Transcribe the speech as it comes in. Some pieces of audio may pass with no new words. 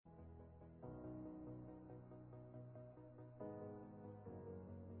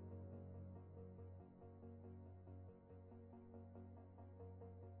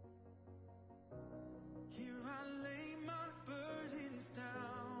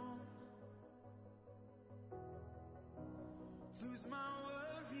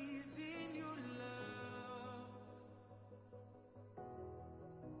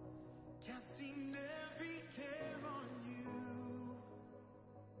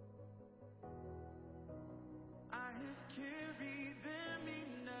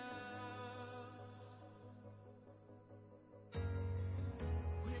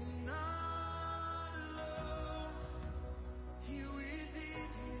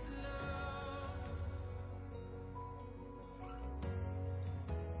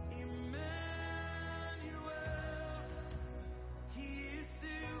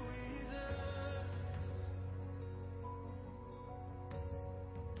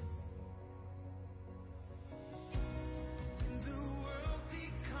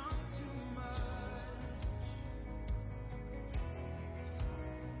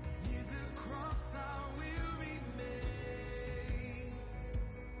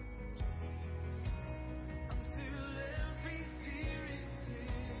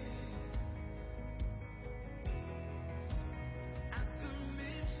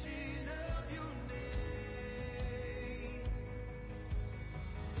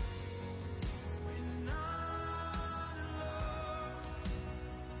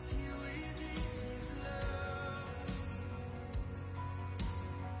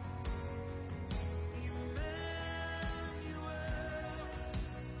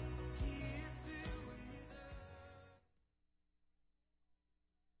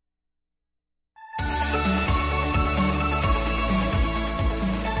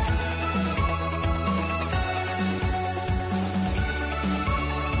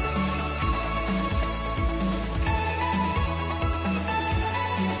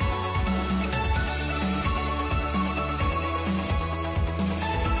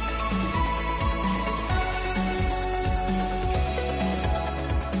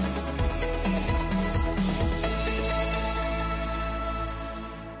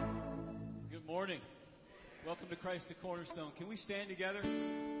Christ the Cornerstone. Can we stand together?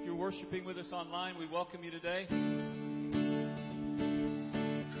 If you're worshiping with us online, we welcome you today.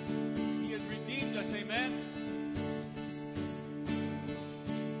 He has redeemed us, amen?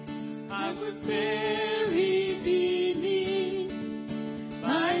 I was buried beneath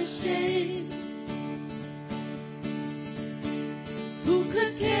my shame. Who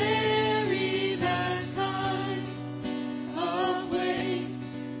could carry that kind of weight?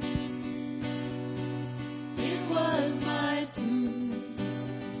 It was my doom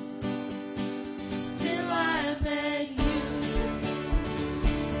till I met you.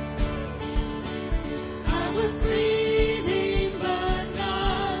 I was breathing but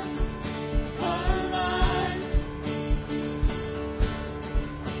not alive.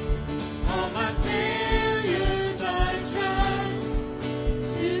 All my failures I tried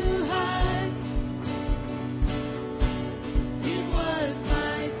to hide. It was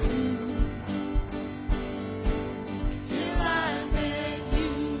my doom till I met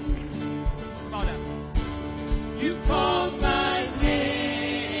you. Come on now. You called my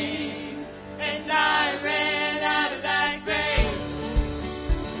name, and I ran out of that grave,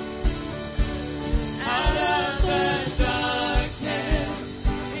 out of the darkness,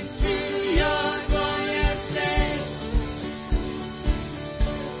 into your glorious day.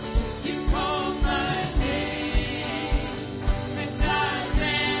 You called my name, and I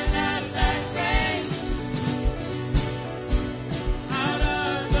ran out of that grave, out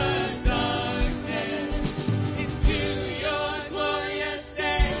of the darkness, into your glorious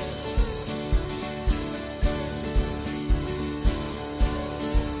day.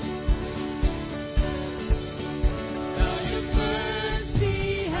 Now your mercy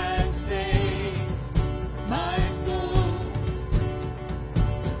has saved my soul.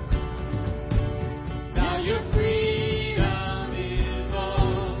 Now your freedom is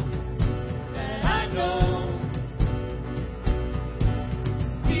all that I know.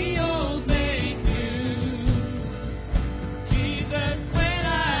 The old made new. Jesus, when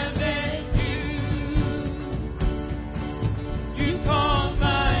I met you, you called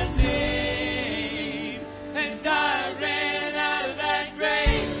my name, and I ran out of that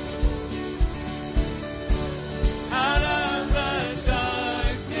grave, out of the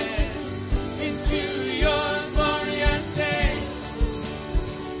darkness, into your glorious day.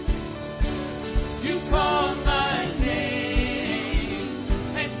 You called my name,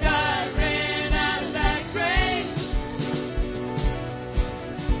 and I ran out of that grave,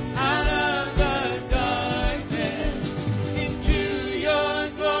 out of the darkness, into your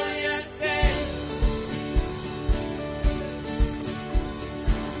glorious day.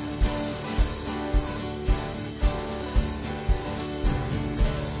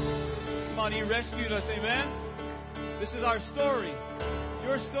 Come on, He rescued us, amen? This is our story.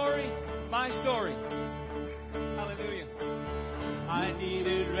 Your story, my story. Hallelujah. I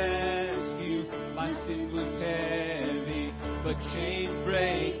needed rescue, my sin was heavy, but chains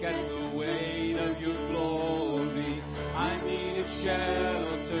break at the weight of your glory. I needed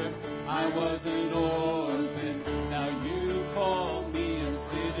shelter, I was an orphan, now you call me a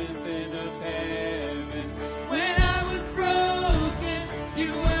citizen of heaven. When I was broken,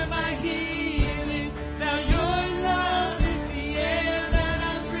 you were my healing, now your love is the air that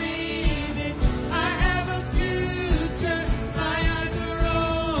I'm breathing. I have a future, my eyes are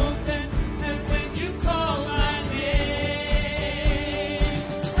open, and when you call my name,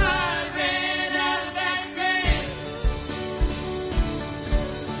 I ran out of that grave,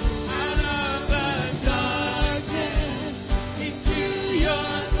 out of the darkness, into your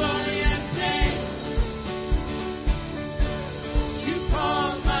glorious day. You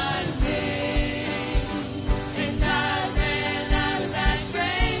called my name, and I ran out of that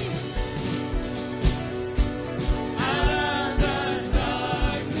grave, out of the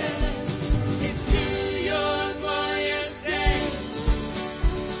darkness, into your glorious day.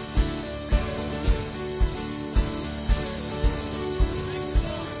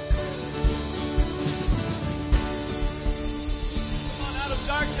 Come on, out of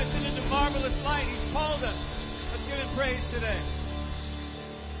darkness and into marvelous light. He's called us. Let's give Him praise today.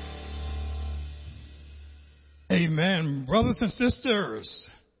 Amen. Brothers and sisters,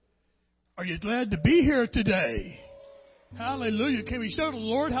 are you glad to be here today? Hallelujah. Can we show the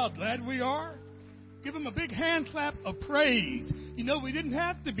Lord how glad we are? Give Him a big hand clap of praise. You know, we didn't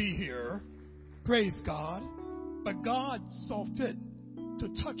have to be here. Praise God. But God saw fit to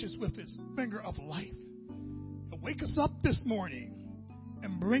touch us with His finger of life and wake us up this morning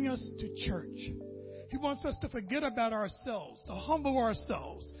and bring us to church. He wants us to forget about ourselves, to humble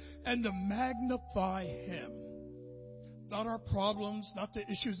ourselves, and to magnify Him. Not our problems, not the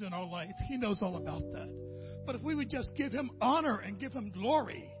issues in our life. He knows all about that. But if we would just give him honor and give him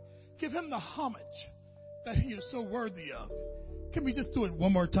glory, give him the homage that he is so worthy of. Can we just do it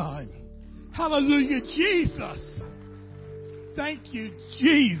one more time? Hallelujah, Jesus. Thank you,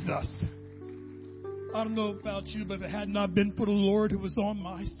 Jesus. I don't know about you, but if it had not been for the Lord who was on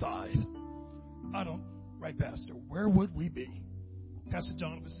my side, right, Pastor, where would we be? Pastor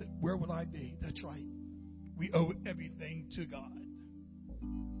Jonathan said, where would I be? That's right. We owe everything to God.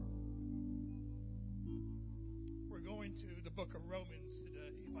 We're going to the book of Romans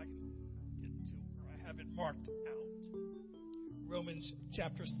today, if I can get to where I have it marked out. Romans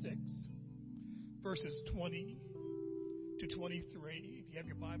chapter 6, verses 20 to 23. If you have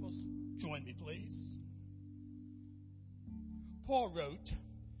your Bibles, join me, please. Paul wrote,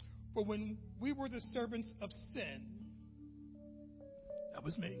 "For when we were the servants of sin," that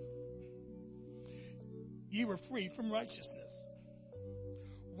was me, "ye were free from righteousness.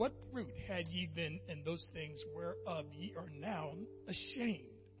 What fruit had ye then in those things whereof ye are now ashamed?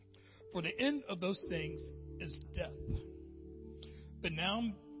 For the end of those things is death. But now,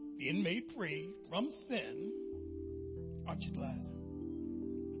 being made free from sin," aren't you glad?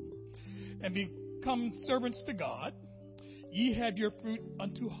 "And become servants to God, ye have your fruit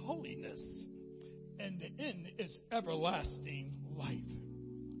unto holiness, and the end is everlasting life."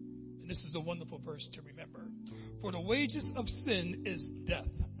 And this is a wonderful verse to remember. "For the wages of sin is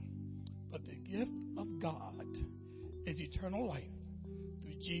death, but the gift of God is eternal life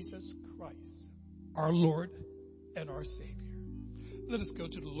through Jesus Christ, our Lord and our Savior." Let us go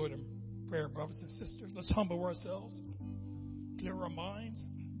to the Lord in prayer, brothers and sisters. Let's humble ourselves, clear our minds,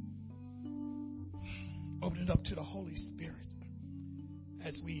 open it up to the Holy Spirit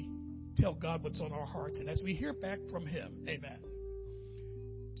as we tell God what's on our hearts and as we hear back from Him. Amen.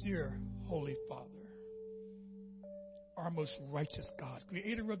 Dear Holy Father, our most righteous God,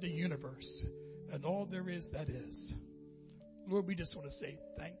 creator of the universe and all there is that is, Lord, we just want to say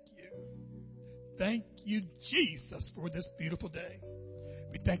thank you. Thank you, Jesus, for this beautiful day.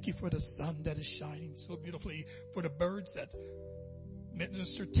 We thank you for the sun that is shining so beautifully, for the birds that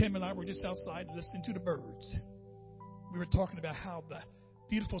Minister Tim and I were just outside listening to the birds. We were talking about how the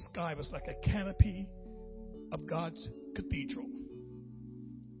beautiful sky was like a canopy of God's cathedral.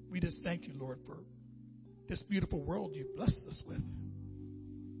 We just thank you, Lord, for this beautiful world you've blessed us with.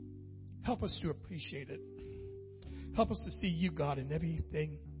 Help us to appreciate it. Help us to see you, God, in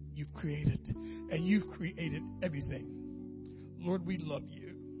everything you've created. And you've created everything. Lord, we love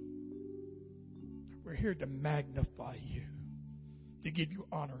you. We're here to magnify you, to give you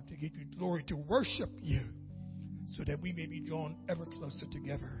honor, to give you glory, to worship you, so that we may be drawn ever closer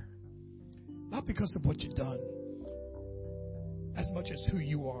together. Not because of what you've done, as much as who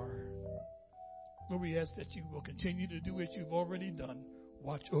you are. Lord, we ask that you will continue to do as you've already done.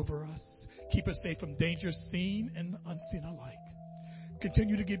 Watch over us. Keep us safe from dangers seen and unseen alike.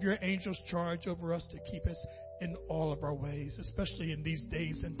 Continue to give your angels charge over us to keep us in all of our ways, especially in these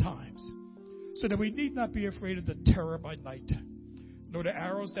days and times, so that we need not be afraid of the terror by night, nor the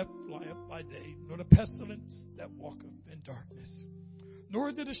arrows that fly up by day, nor the pestilence that walketh in darkness,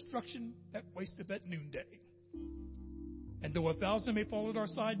 nor the destruction that wasteth at noonday. And though 1,000 may fall at our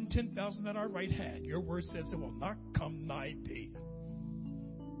side and 10,000 at our right hand, your word says it will not come nigh thee.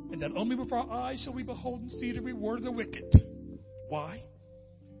 And that only with our eyes shall we behold and see the reward of the wicked. Why?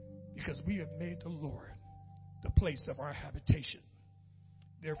 Because we have made the Lord the place of our habitation.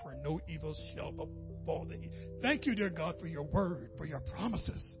 Therefore, no evil shall befall thee. Thank you, dear God, for your word, for your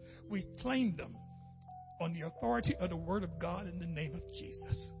promises. We claim them on the authority of the word of God in the name of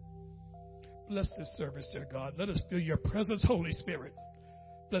Jesus. Bless this service, dear God. Let us feel your presence, Holy Spirit.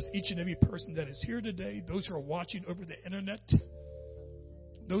 Bless each and every person that is here today, those who are watching over the internet,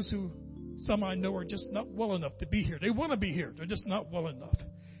 those who some I know are just not well enough to be here. They want to be here. They're just not well enough.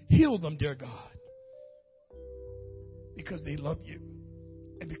 Heal them, dear God, because they love you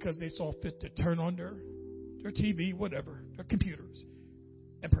and because they saw fit to turn on their TV, whatever, their computers,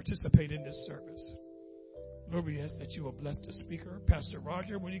 and participate in this service. Lord, we ask that you will bless the speaker, Pastor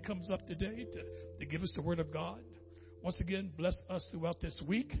Roger, when he comes up today to give us the word of God. Once again, bless us throughout this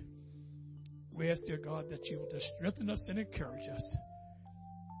week. We ask, dear God, that you will just strengthen us and encourage us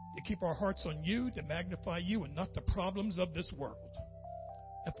to keep our hearts on you, to magnify you, and not the problems of this world.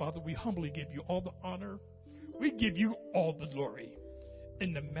 And Father, we humbly give you all the honor. We give you all the glory.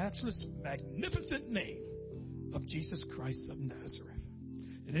 In the matchless, magnificent name of Jesus Christ of Nazareth.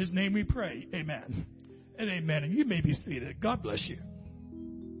 In his name we pray. Amen. And amen. And you may be seated. God bless you.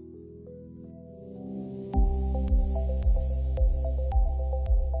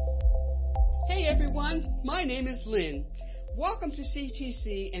 Hey everyone, my name is Lynn. Welcome to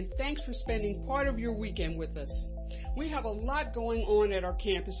CTC, and thanks for spending part of your weekend with us. We have a lot going on at our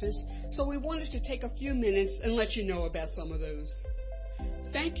campuses, so we wanted to take a few minutes and let you know about some of those.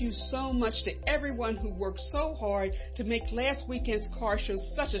 Thank you so much to everyone who worked so hard to make last weekend's car show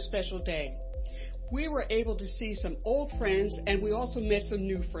such a special day. We were able to see some old friends, and we also met some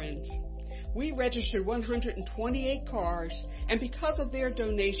new friends. We registered 128 cars, and because of their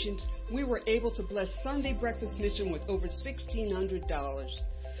donations, we were able to bless Sunday Breakfast Mission with over $1,600.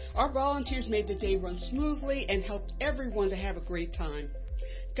 Our volunteers made the day run smoothly and helped everyone to have a great time.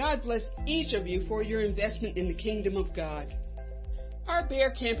 God bless each of you for your investment in the kingdom of God. Our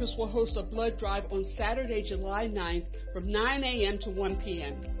Bear campus will host a blood drive on Saturday, July 9th from 9 a.m. to 1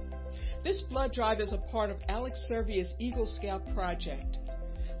 p.m. This blood drive is a part of Alex Servia's Eagle Scout project.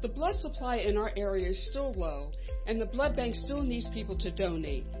 The blood supply in our area is still low, and the blood bank still needs people to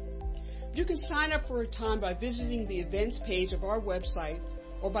donate. You can sign up for a time by visiting the events page of our website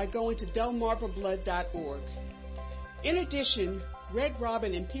or by going to delmarvablood.org. In addition, Red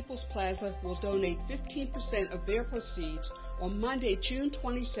Robin and People's Plaza will donate 15% of their proceeds on Monday, June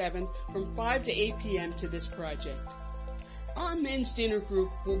 27 from 5 to 8 p.m. to this project. Our men's dinner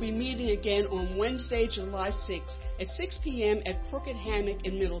group will be meeting again on Wednesday, July 6th at 6 p.m. at Crooked Hammock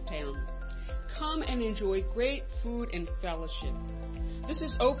in Middletown. Come and enjoy great food and fellowship. This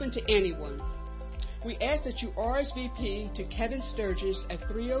is open to anyone. We ask that you RSVP to Kevin Sturgis at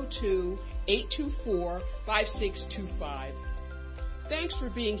 302-824-5625. Thanks for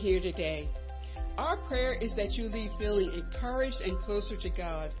being here today. Our prayer is that you leave feeling encouraged and closer to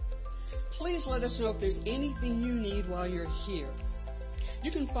God. Please let us know if there's anything you need while you're here.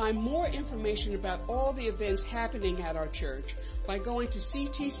 You can find more information about all the events happening at our church by going to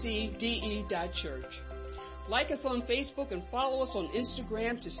ctcde.church. Like us on Facebook and follow us on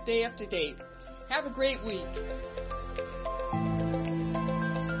Instagram to stay up to date. Have a great week.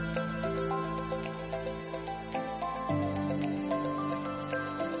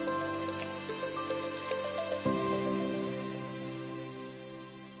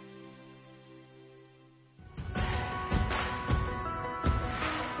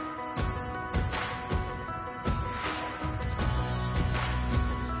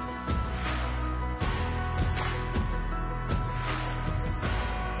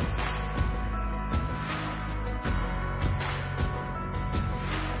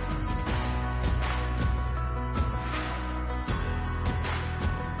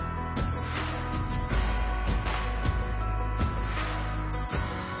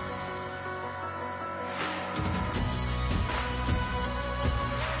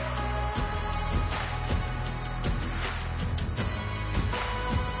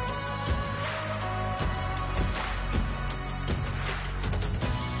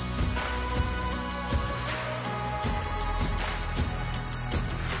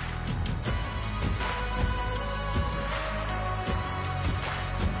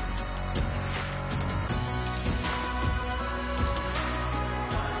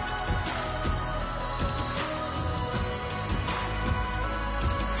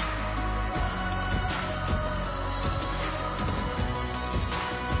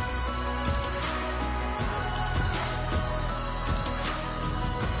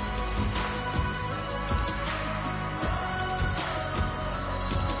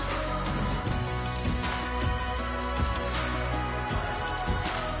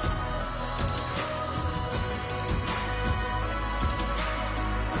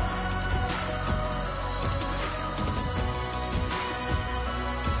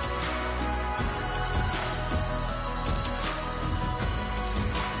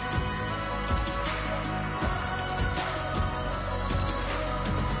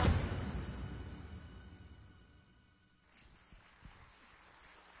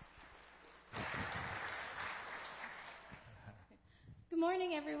 Good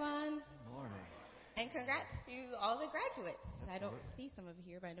morning, everyone. Good morning. And congrats to all the graduates. I don't see some of you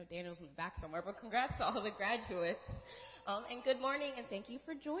here, but I know Daniel's in the back somewhere. But congrats to all the graduates. And good morning, and thank you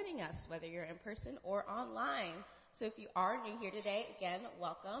for joining us, whether you're in person or online. So if you are new here today, again,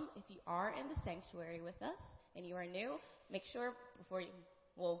 welcome. If you are in the sanctuary with us and you are new, make sure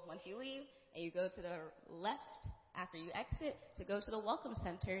once you leave and you go to the left after you exit, to go to the Welcome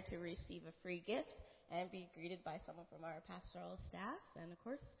Center to receive a free gift and be greeted by someone from our pastoral staff. And, of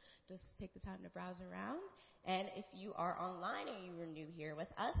course, just take the time to browse around. And if you are online and you were new here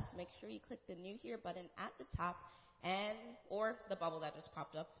with us, make sure you click the New Here button at the top or the bubble that just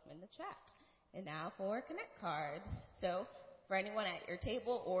popped up in the chat. And now for Connect cards. So for anyone at your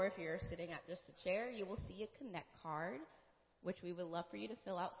table or if you're sitting at just a chair, you will see a Connect card, which we would love for you to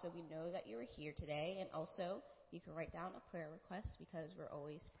fill out so we know that you were here today. And also, you can write down a prayer request because we're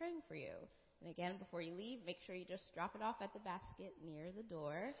always praying for you. And again, before you leave, make sure you just drop it off at the basket near the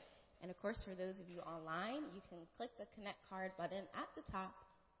door. And of course, for those of you online, you can click the Connect Card button at the top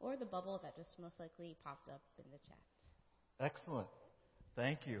or the bubble that just most likely popped up in the chat. Excellent.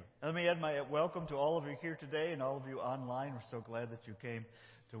 Thank you. Let me add my welcome to all of you here today and all of you online. We're so glad that you came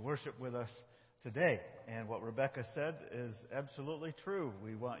to worship with us today. And what Rebecca said is absolutely true.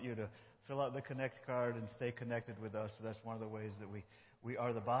 We want you to fill out the Connect card and stay connected with us. So that's one of the ways that we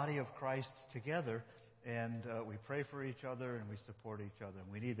are the body of Christ together, and we pray for each other and we support each other.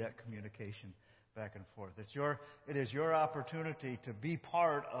 And we need that communication back and forth. It is your opportunity to be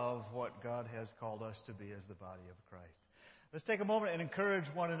part of what God has called us to be as the body of Christ. Let's take a moment and encourage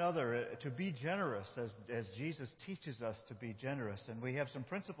one another to be generous as Jesus teaches us to be generous. And we have some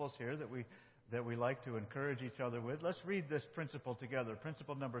principles here that we like to encourage each other with. Let's read this principle together.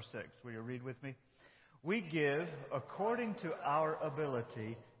 Principle number 6. Will you read with me? We give according to our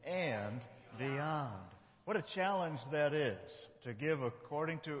ability and beyond. What a challenge that is, to give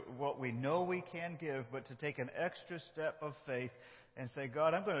according to what we know we can give, but to take an extra step of faith and say,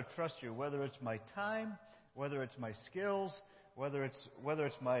 God, I'm going to trust you, whether it's my time, whether it's my skills, whether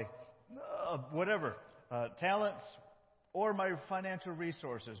it's my talents, or my financial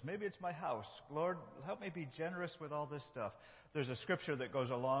resources. Maybe it's my house. Lord, help me be generous with all this stuff. There's a scripture that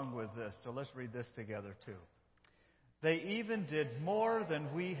goes along with this, so let's read this together too. They even did more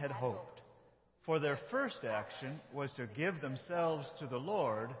than we had hoped, for their first action was to give themselves to the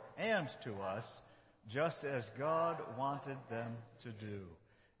Lord and to us, just as God wanted them to do.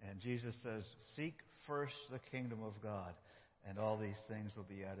 And Jesus says, seek first the kingdom of God, and all these things will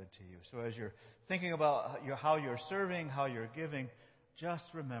be added to you. So as you're thinking about how you're serving, how you're giving, just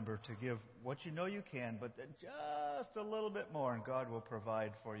remember to give what you know you can, but then just a little bit more, and God will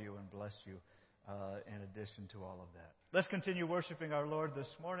provide for you and bless you in addition to all of that. Let's continue worshiping our Lord this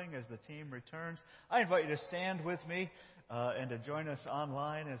morning as the team returns. I invite you to stand with me and to join us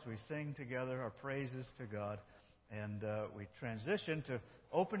online as we sing together our praises to God. And we transition to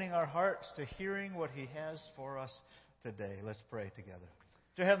opening our hearts to hearing what He has for us today. Let's pray together.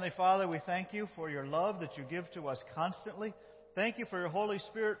 Dear Heavenly Father, we thank you for your love that you give to us constantly. Thank you for your Holy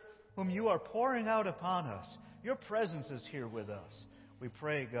Spirit, whom you are pouring out upon us. Your presence is here with us. We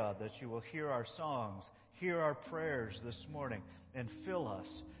pray, God, that you will hear our songs, hear our prayers this morning, and fill us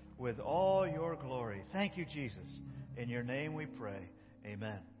with all your glory. Thank you, Jesus. In your name we pray.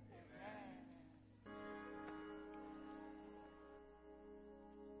 Amen.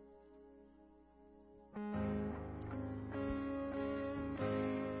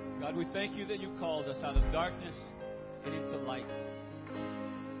 God, we thank you that you called us out of darkness and into light.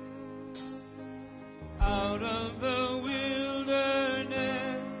 Out of the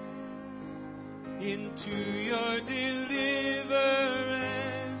wilderness into your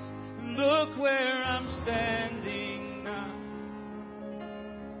deliverance. Look where I'm standing now.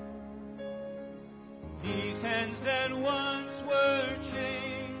 These hands that once were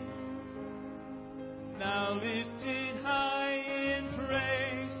chained, now lifted high in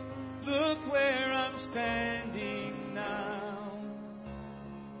praise. Look where I'm standing now.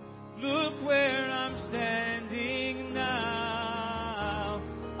 Look where I'm standing now.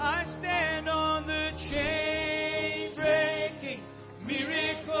 I stand on the chain breaking,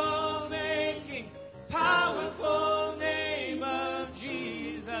 miracle making, powerful name of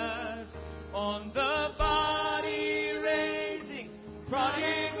Jesus. On the body raising,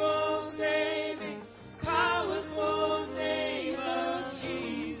 prodigal saving, powerful name of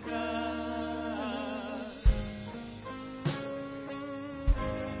Jesus.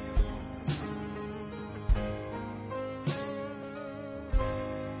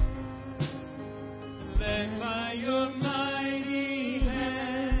 Led by your mighty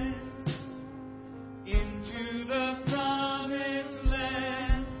hand into the promised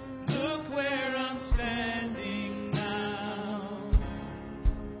land. Look where I'm standing now.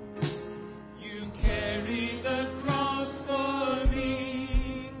 You carried the cross for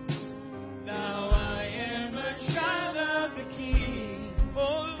me. Now I am a child of the King.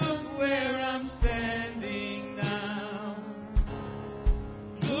 Oh, look where I'm standing now.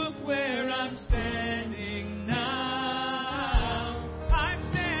 Look where I'm standing now. I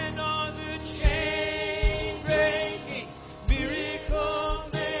stand on the chain breaking, miracle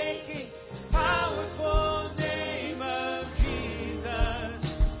making, powerful name of Jesus.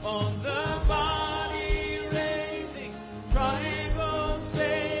 On the body raising, triangle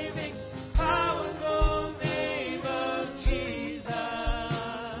saving, powerful name of Jesus.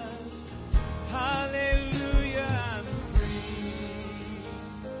 Hallelujah, I'm free.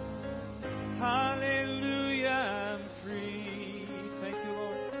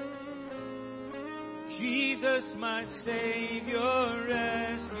 Jesus, my Savior,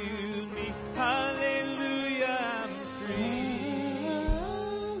 rescued me. Hallelujah, I'm free.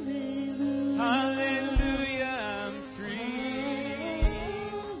 Hallelujah, I'm free.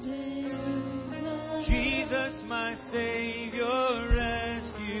 Jesus, my Savior,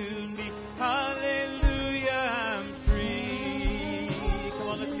 rescued me. Hallelujah, I'm free. Come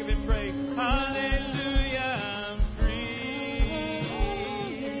on, let's give Him praise. Hallelujah, I'm free.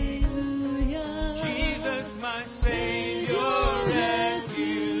 Jesus, my Savior,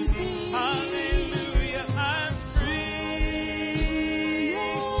 rescued me. Hallelujah, I'm free.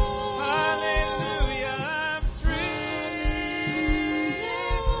 Hallelujah, I'm free.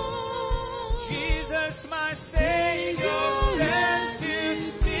 Jesus, my Savior,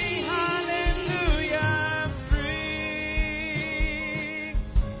 rescued me. Hallelujah, I'm free.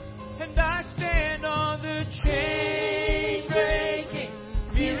 And I stand on the chain breaking,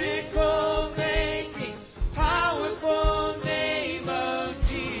 miracle making, powerful name of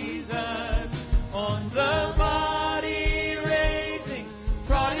Jesus. On the body raising,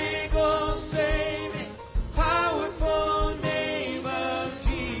 prodigal saving, powerful name of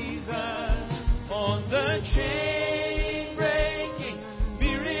Jesus. On the chain breaking,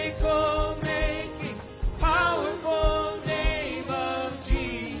 miracle making, powerful name of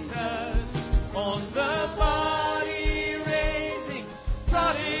Jesus. On the body raising,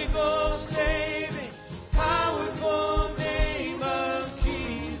 prodigal saving, powerful name of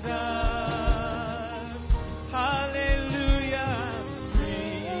Jesus. Hallelujah, I'm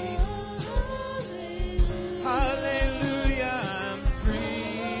free. Hallelujah, I'm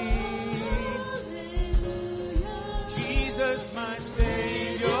free. Jesus, my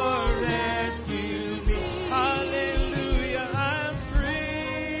Savior, rescued me. Hallelujah, I'm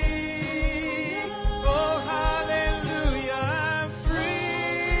free. Oh, hallelujah, I'm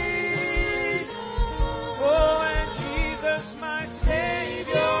free. Oh, and Jesus, my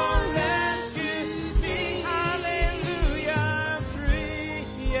Savior, rescued me. Hallelujah, I'm free.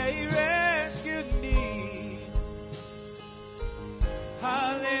 Yeah, He rescued me.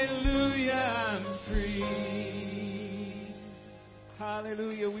 Hallelujah, I'm free.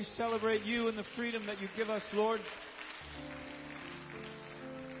 Hallelujah. We celebrate you and the freedom that you give us, Lord.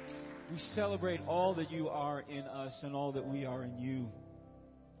 We celebrate all that you are in us and all that we are in you.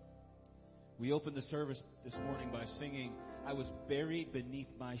 We opened the service this morning by singing, I was buried beneath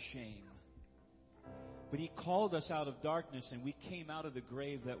my shame. But He called us out of darkness and we came out of the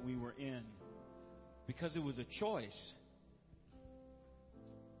grave that we were in because it was a choice.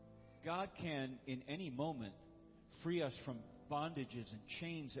 God can, in any moment, free us from bondages and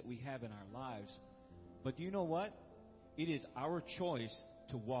chains that we have in our lives. But do you know what? It is our choice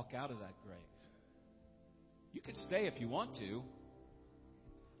to walk out of that grave. You can stay if you want to.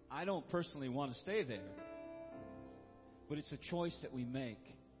 I don't personally want to stay there. But it's a choice that we make.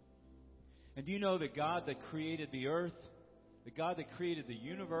 And do you know that God that created the earth, the God that created the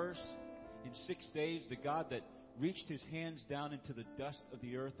universe in 6 days, the God that reached His hands down into the dust of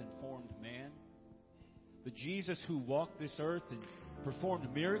the earth and formed man, the Jesus who walked this earth and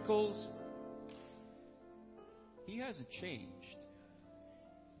performed miracles, He hasn't changed.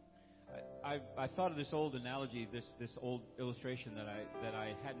 I thought of this old analogy, this old illustration that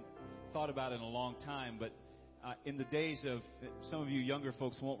I hadn't thought about in a long time. But in the days of, some of you younger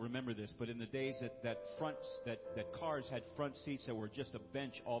folks won't remember this, but in the days that cars had front seats that were just a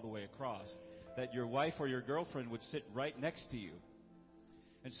bench all the way across, that your wife or your girlfriend would sit right next to you.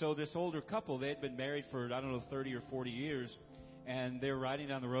 And so this older couple, they had been married for, 30 or 40 years, and they were riding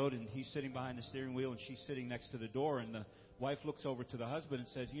down the road, and he's sitting behind the steering wheel, and she's sitting next to the door, and the wife looks over to the husband and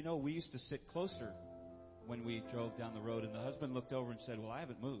says, you know, we used to sit closer when we drove down the road. And the husband looked over and said, well, I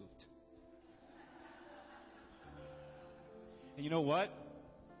haven't moved. And you know what?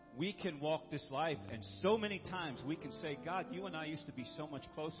 We can walk this life, and so many times we can say, God, you and I used to be so much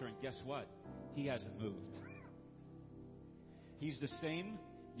closer, and guess what? He hasn't moved. He's the same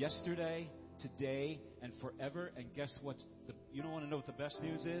yesterday, today, and forever. And guess what? You don't want to know what the best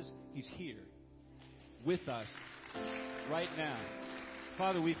news is? He's here with us right now.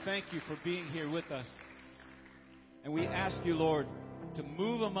 Father, we thank you for being here with us. And we ask you, Lord, to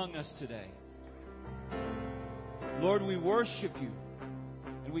move among us today. Lord, we worship you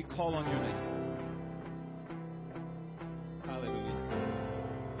and we call on your name. Hallelujah.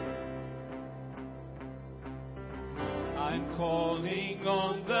 I'm calling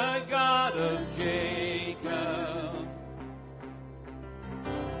on the God of Jacob,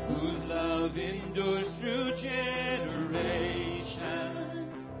 whose love endures through generations.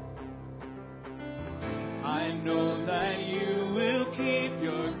 I know that you will keep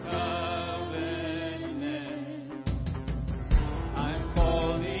your covenant.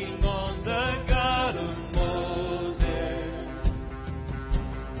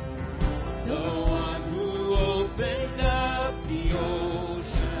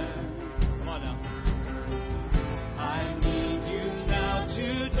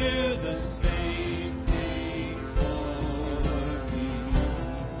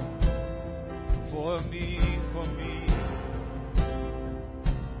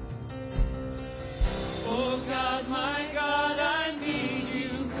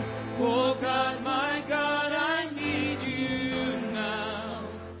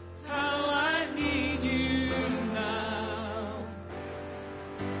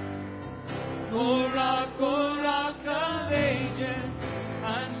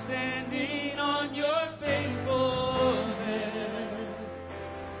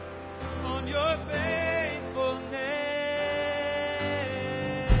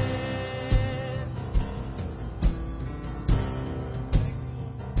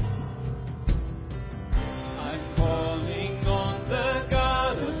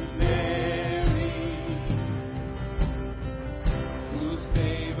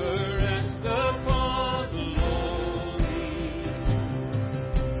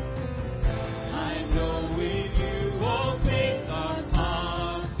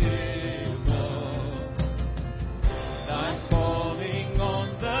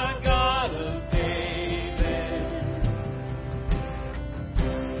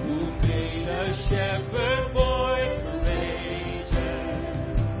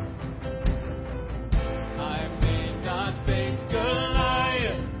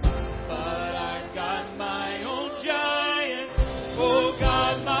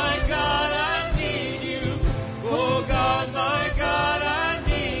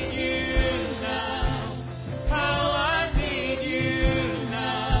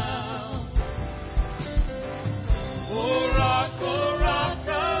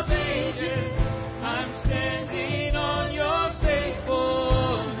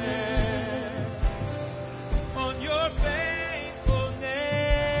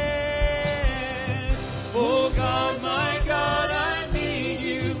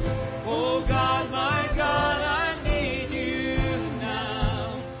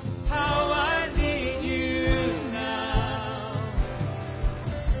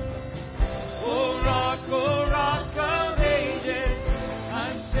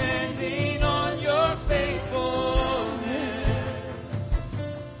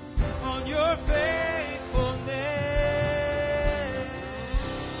 your faithfulness.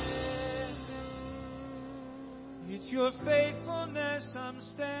 It's your faithfulness I'm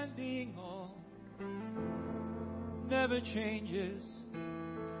standing on. Never changes,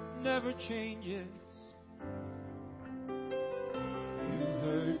 never changes. You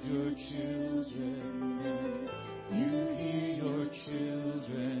heard your children then, you hear your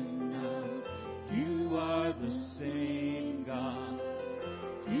children now. You are the same God.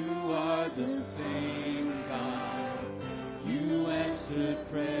 You are the same God. You answered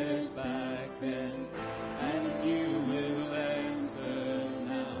prayers back then, and you will answer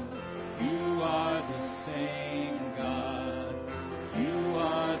now. You are the same God. You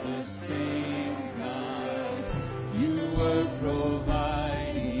are the same God. You were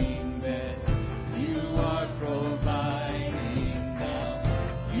providing then. You are providing now.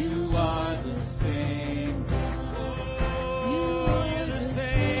 You are the same God. You are the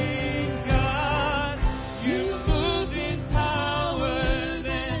same God. You moved in power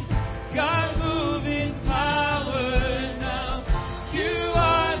then. God move in power now. You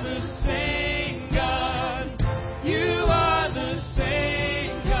are the same God. You are the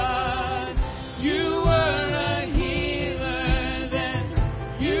same God. You were a healer then.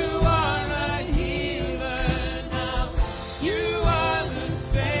 You are a healer now. You are the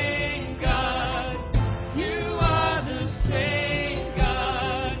same God. You are the same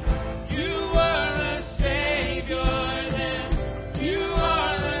God. You were a Savior then. You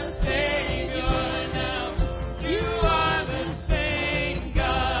are a Savior now. You are the same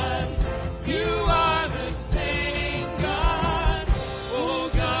God. You are the same God. Oh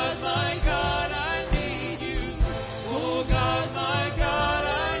God, my God, I need you. Oh God, my God,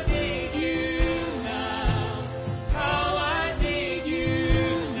 I need you now. How I need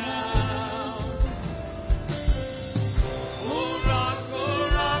you now. Oh rock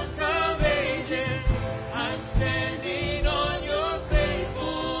of ages, I'm standing on your faithfulness.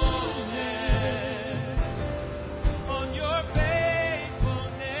 On your faithfulness.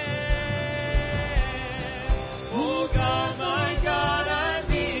 Oh God, my God, I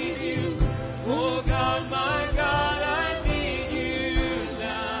need you. Oh God, my God, I need you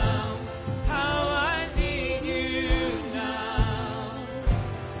now. How I need you now.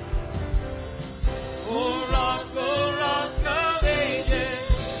 Oh rock of ages,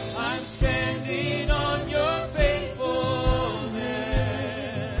 I'm standing on your faithfulness.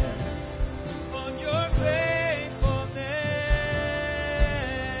 On your faithfulness.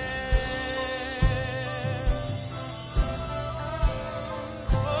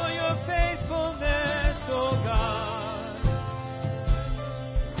 Oh, your faithfulness, oh God.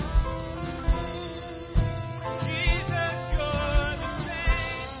 Jesus, you're the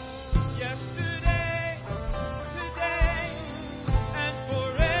same yesterday, today, and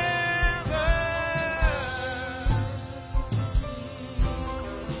forever.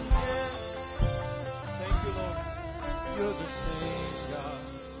 Thank you, Lord. You're the same God.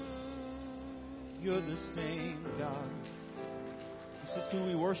 You're the same God. This is who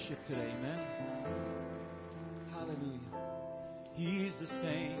we worship today, amen. Hallelujah. He's the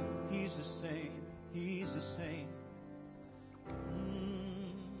same. He's the same. He's the same.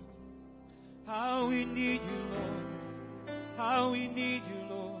 How we need you, Lord. How we need you,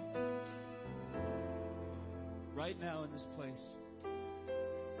 Lord. Right now in this place.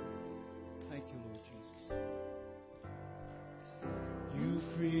 Thank you, Lord Jesus. You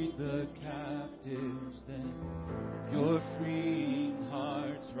freed the captives then. You're freeing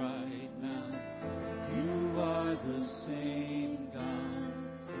hearts right now. You are the same God.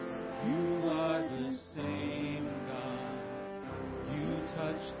 You are the same God. You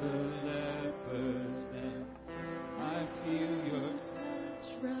touch the lepers and I feel your touch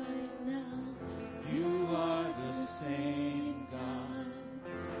right now. You are the same God.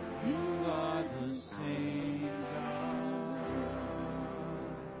 You are the same God.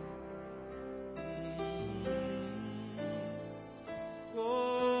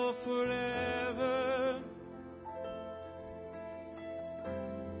 Oh, forever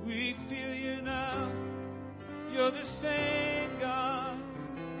we feel you now. You're the same God.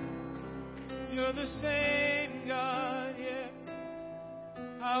 You're the same God, yeah.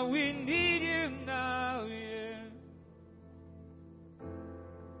 How we need you now, yeah.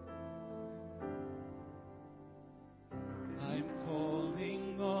 I'm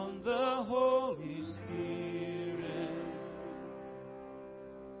calling on the Holy Spirit.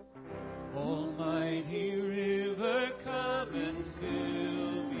 Almighty river, come and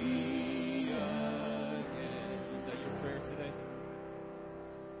fill me again. Is that your prayer today?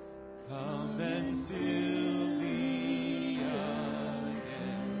 Come and fill me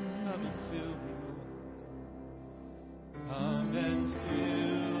again. Come and fill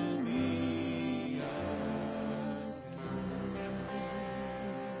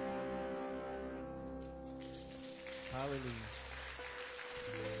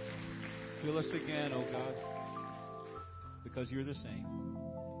Fill us again, oh God, because you're the same.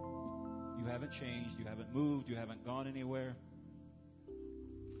 You haven't changed. You haven't moved. You haven't gone anywhere.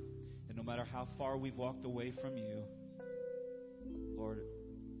 And no matter how far we've walked away from you, Lord,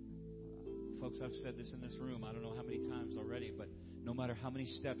 folks, I've said this in this room, I don't know how many times already, but no matter how many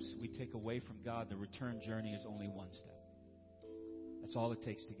steps we take away from God, the return journey is only one step. That's all it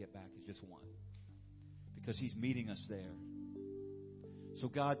takes to get back, is just one. Because He's meeting us there. So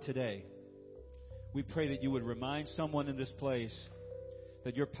God, today, we pray that you would remind someone in this place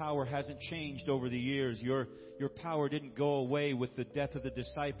that your power hasn't changed over the years. Your power didn't go away with the death of the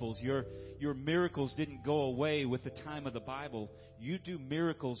disciples. Your miracles didn't go away with the time of the Bible. You do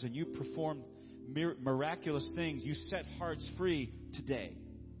miracles and you perform miraculous things. You set hearts free today.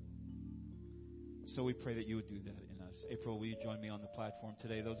 So we pray that you would do that in us. April, will you join me on the platform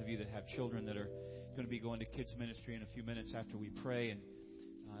today? Those of you that have children that are going to be going to kids ministry in a few minutes after we pray, and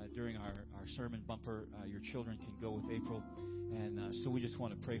during our sermon bumper, your children can go with April. And so we just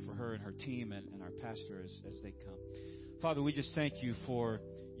want to pray for her and her team and our pastor as they come. Father, we just thank you for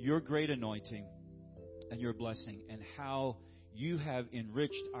your great anointing and your blessing, and how you have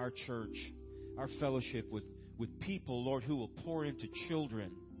enriched our church, our fellowship with people, Lord, who will pour into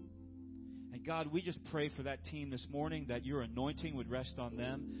children. And God, we just pray for that team this morning, that your anointing would rest on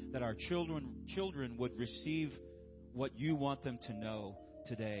them, that our children would receive what you want them to know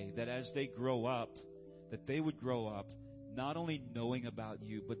today, that as they grow up, that they would grow up not only knowing about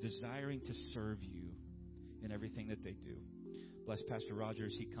you, but desiring to serve you in everything that they do. Bless Pastor Roger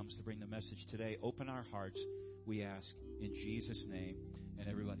as he comes to bring the message today. Open our hearts, we ask, in Jesus' name. And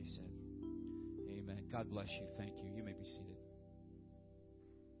everybody said, amen. God bless you. Thank you. You may be seated.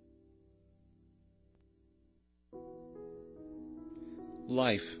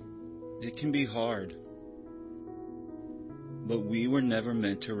 Life, it can be hard. But we were never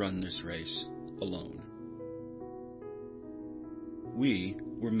meant to run this race alone. We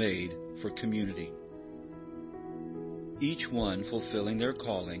were made for community. Each one fulfilling their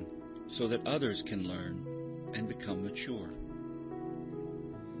calling so that others can learn and become mature.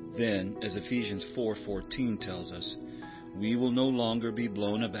 Then, as Ephesians 4:14 tells us, we will no longer be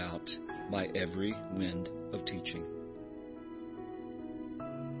blown about by every wind of teaching.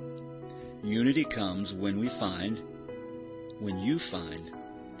 Unity comes when you find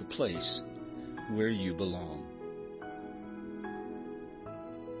the place where you belong.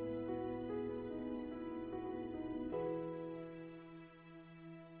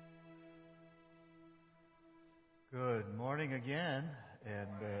 Good morning again, and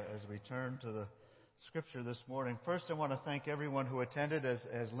as we turn to the Scripture this morning, first I want to thank everyone who attended,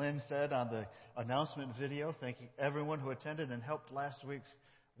 as Lynn said on the announcement video. Thank you everyone who attended and helped last week's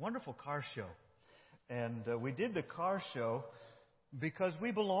wonderful car show. And we did the car show because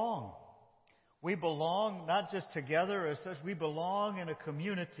we belong. We belong not just together as such, we belong in a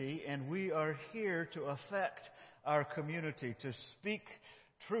community, and we are here to affect our community, to speak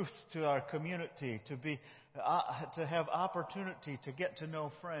truth to our community, to have opportunity to get to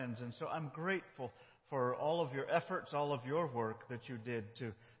know friends. And so I'm grateful for all of your efforts, all of your work that you did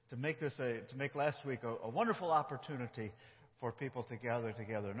to make last week a wonderful opportunity for people to gather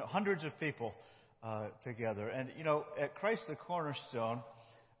together. Hundreds of people together. And, at Christ the Cornerstone,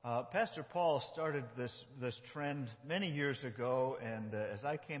 Pastor Paul started this trend many years ago, and as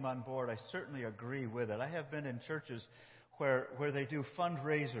I came on board, I certainly agree with it. I have been in churches where they do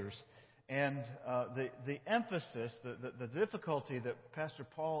fundraisers, and the emphasis, the difficulty that Pastor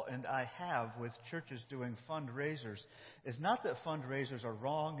Paul and I have with churches doing fundraisers is not that fundraisers are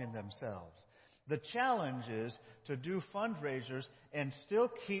wrong in themselves. The challenge is to do fundraisers and still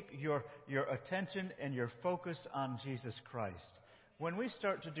keep your attention and your focus on Jesus Christ. When we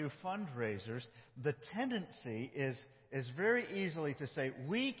start to do fundraisers, the tendency is very easily to say,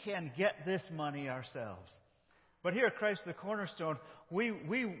 we can get this money ourselves. But here at Christ the Cornerstone, we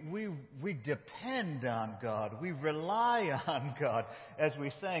depend on God. We rely on God as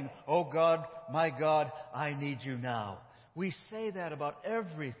we sing, "Oh God, my God, I need you now." We say that about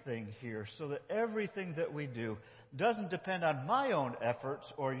everything here, so that everything that we do doesn't depend on my own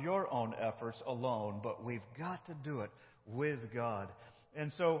efforts or your own efforts alone, but we've got to do it with God.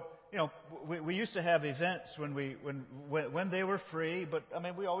 And so, we used to have events when they were free, but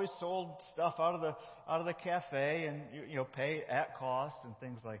we always sold stuff out of the cafe and pay at cost and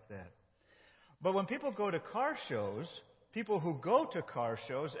things like that. But when people go to car shows, people who go to car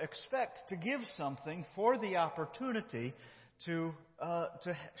shows expect to give something for the opportunity to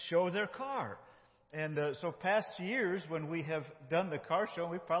show their car. And so past years when we have done the car show,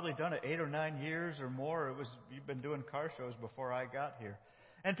 we've probably done it 8 or 9 years or more. You've been doing car shows before I got here.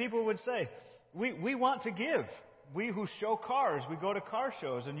 And people would say, we want to give. We who show cars, we go to car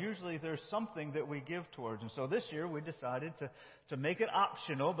shows, and usually there's something that we give towards. And so this year we decided to make it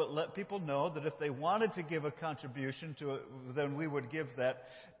optional, but let people know that if they wanted to give a contribution to it, then we would give that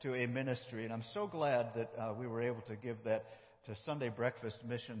to a ministry. And I'm so glad that we were able to give that to Sunday Breakfast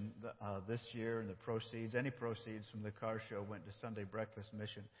Mission this year, and the proceeds, any proceeds from the car show went to Sunday Breakfast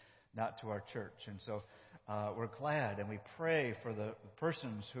Mission, not to our church. And so we're glad, and we pray for the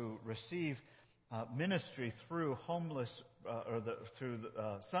persons who receive ministry through through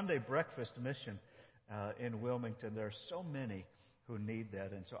the Sunday Breakfast Mission in Wilmington. There are so many who need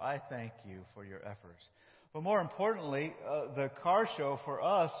that, and so I thank you for your efforts. But more importantly, the car show for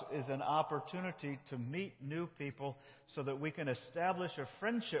us is an opportunity to meet new people so that we can establish a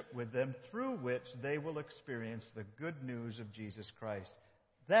friendship with them through which they will experience the good news of Jesus Christ.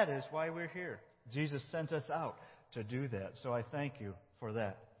 That is why we're here. Jesus sent us out to do that. So I thank you for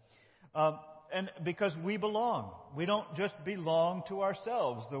that. And because we belong. We don't just belong to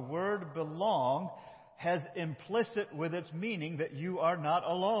ourselves. The word belong has implicit with its meaning that you are not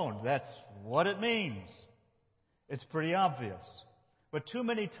alone. That's what it means. It's pretty obvious. But too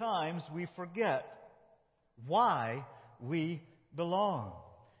many times we forget why we belong.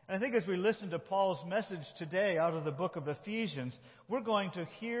 And I think as we listen to Paul's message today out of the book of Ephesians, we're going to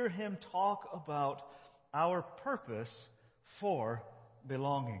hear him talk about our purpose for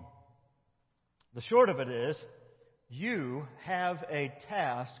belonging. The short of it is, you have a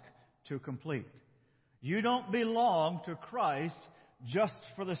task to complete. You don't belong to Christ just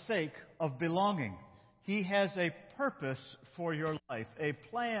for the sake of belonging. He has a purpose for your life, a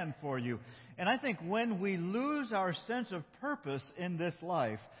plan for you. And I think when we lose our sense of purpose in this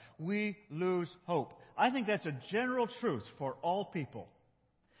life, we lose hope. I think that's a general truth for all people.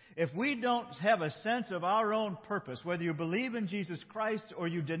 If we don't have a sense of our own purpose, whether you believe in Jesus Christ or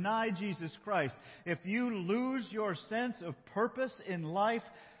you deny Jesus Christ, if you lose your sense of purpose in life,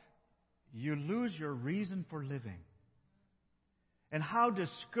 you lose your reason for living. And how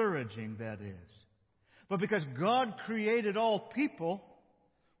discouraging that is. But because God created all people,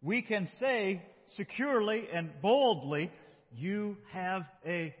 we can say securely and boldly, you have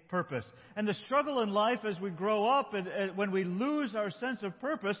a purpose. And the struggle in life as we grow up and when we lose our sense of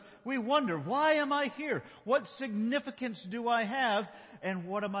purpose, we wonder, why am I here? What significance do I have? And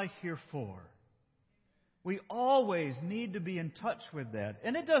what am I here for? We always need to be in touch with that.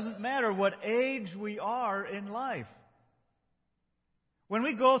 And it doesn't matter what age we are in life. When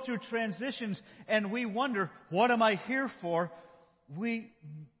we go through transitions and we wonder, what am I here for? We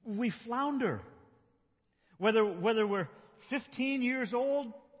flounder. Whether we're 15 years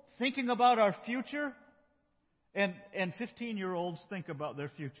old thinking about our future, and 15-year-olds think about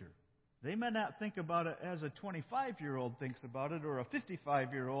their future. They may not think about it as a 25-year-old thinks about it, or a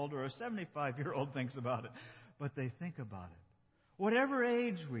 55-year-old or a 75-year-old thinks about it, but they think about it. Whatever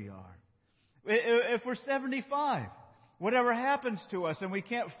age we are, if we're 75, whatever happens to us and we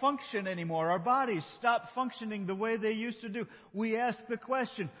can't function anymore, our bodies stop functioning the way they used to do, we ask the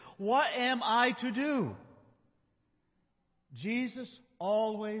question, what am I to do? Jesus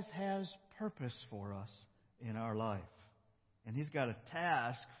always has purpose for us in our life. And He's got a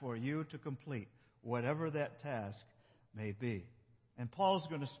task for you to complete, whatever that task may be. And Paul's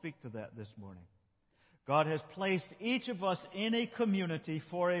going to speak to that this morning. God has placed each of us in a community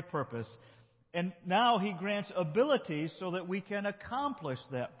for a purpose. And now He grants abilities so that we can accomplish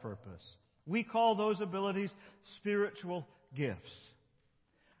that purpose. We call those abilities spiritual gifts.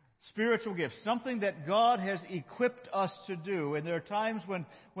 Spiritual gifts, something that God has equipped us to do. And there are times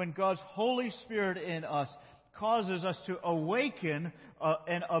when God's Holy Spirit in us causes us to awaken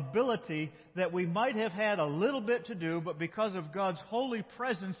an ability that we might have had a little bit to do, but because of God's holy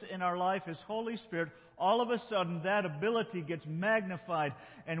presence in our life, His Holy Spirit, all of a sudden that ability gets magnified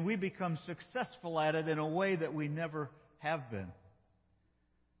and we become successful at it in a way that we never have been.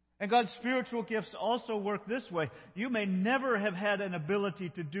 And God's spiritual gifts also work this way. You may never have had an ability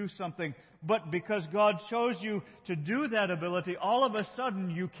to do something, but because God chose you to do that ability, all of a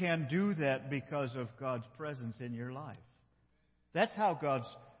sudden you can do that because of God's presence in your life. That's how God's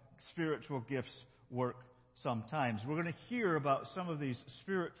spiritual gifts work sometimes. We're going to hear about some of these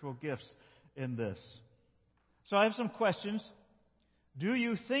spiritual gifts in this. So I have some questions. Do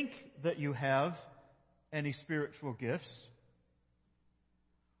you think that you have any spiritual gifts?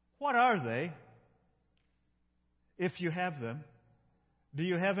 What are they, if you have them? Do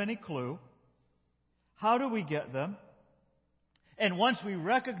you have any clue? How do we get them? And once we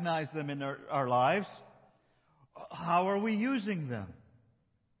recognize them in our lives, how are we using them?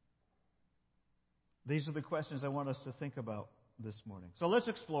 These are the questions I want us to think about this morning. So let's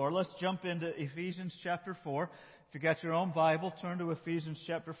explore. Let's jump into Ephesians chapter 4. If you got your own Bible, turn to Ephesians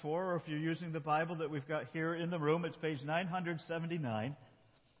chapter 4, or if you're using the Bible that we've got here in the room, it's page 979.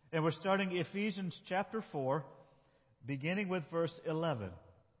 And we're starting Ephesians chapter 4, beginning with verse 11.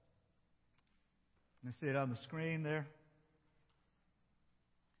 Let me see it on the screen there.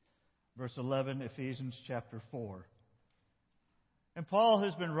 Verse 11, Ephesians chapter 4. And Paul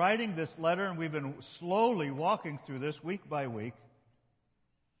has been writing this letter, and we've been slowly walking through this week by week.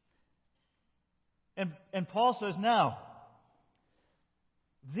 And Paul says, now,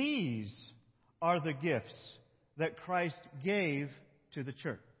 these are the gifts that Christ gave to the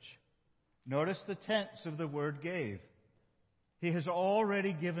church. Notice the tense of the word gave. He has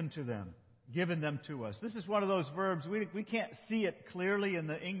already given them to us. This is one of those verbs, we can't see it clearly in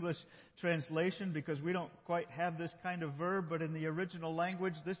the English translation because we don't quite have this kind of verb, but in the original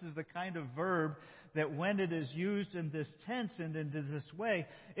language, this is the kind of verb that when it is used in this tense and in this way,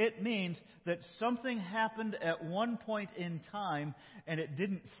 it means that something happened at one point in time and it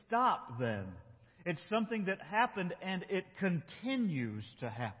didn't stop then. It's something that happened and it continues to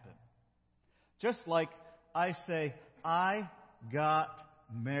happen. Just like I say, I got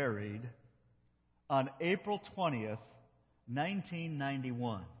married on April 20th,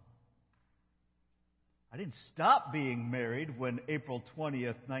 1991. I didn't stop being married when April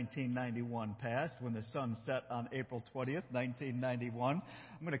 20th, 1991 passed, when the sun set on April 20th, 1991.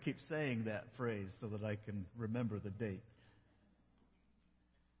 I'm going to keep saying that phrase so that I can remember the date.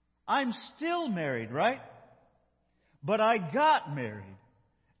 I'm still married, right? But I got married,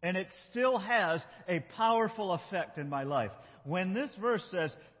 and it still has a powerful effect in my life. When this verse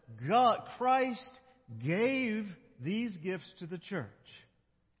says, Christ gave these gifts to the church,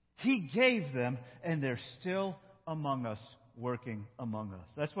 He gave them, and they're still among us, working among us.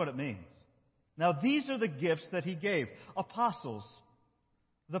 That's what it means. Now, these are the gifts that He gave. Apostles,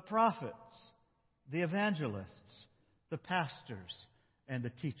 the prophets, the evangelists, the pastors, and the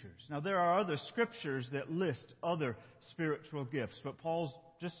teachers. Now, there are other scriptures that list other spiritual gifts, but Paul's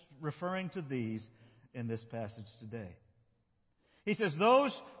just referring to these in this passage today. He says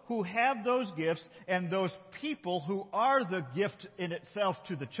those who have those gifts and those people who are the gift in itself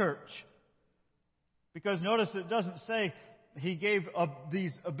to the church. Because notice it doesn't say He gave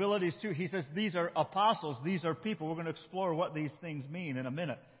these abilities to. He says these are apostles, these are people. We're going to explore what these things mean in a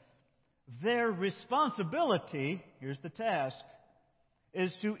minute. Their responsibility, here's the task,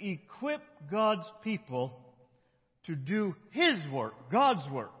 is to equip God's people to do His work, God's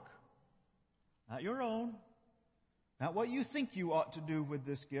work. Not your own. Not what you think you ought to do with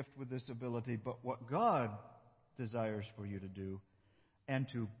this gift, with this ability, but what God desires for you to do, and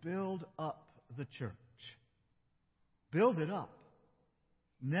to build up the church. Build it up.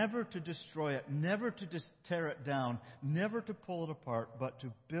 Never to destroy it, never to just tear it down, never to pull it apart, but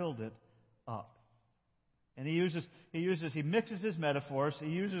to build it up. And he mixes his metaphors. He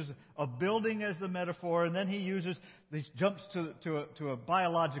uses a building as the metaphor, and then he jumps to a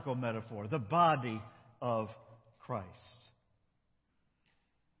biological metaphor, the body of Christ.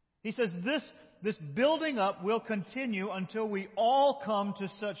 He says this building up will continue until we all come to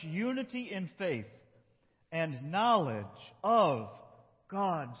such unity in faith and knowledge of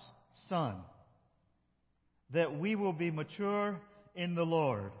God's Son that we will be mature in the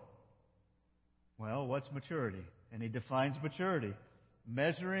Lord. Well, what's maturity? And he defines maturity.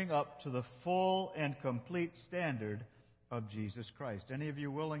 Measuring up to the full and complete standard of Jesus Christ. Any of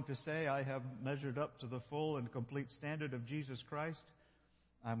you willing to say, I have measured up to the full and complete standard of Jesus Christ?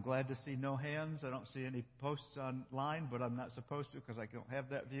 I'm glad to see no hands. I don't see any posts online, but I'm not supposed to because I don't have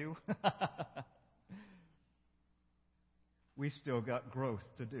that view. We still got growth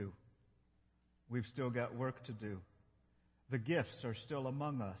to do. We've still got work to do. The gifts are still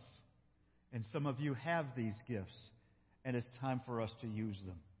among us. And some of you have these gifts, and it's time for us to use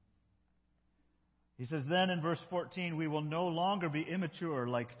them. He says, then in verse 14, we will no longer be immature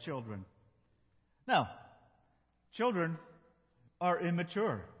like children. Now, children are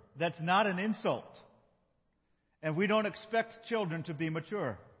immature. That's not an insult. And we don't expect children to be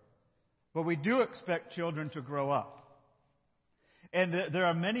mature. But we do expect children to grow up. And there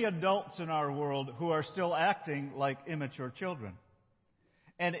are many adults in our world who are still acting like immature children.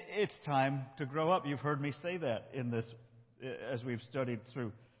 And it's time to grow up. You've heard me say that in this, as we've studied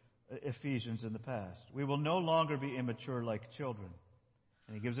through Ephesians in the past. We will no longer be immature like children.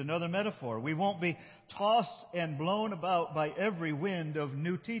 And he gives another metaphor. We won't be tossed and blown about by every wind of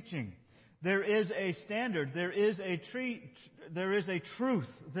new teaching. There is a standard. There is a truth.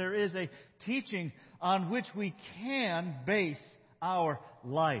 There is a teaching on which we can base our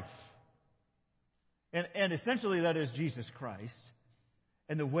life. And essentially that is Jesus Christ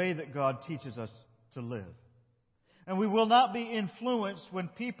and the way that God teaches us to live. And we will not be influenced when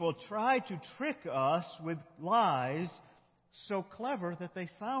people try to trick us with lies so clever that they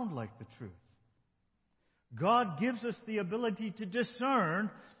sound like the truth. God gives us the ability to discern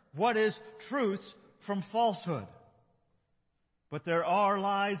what is truth from falsehood. But there are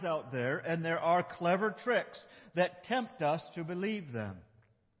lies out there, and there are clever tricks that tempt us to believe them.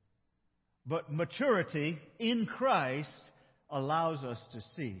 But maturity in Christ allows us to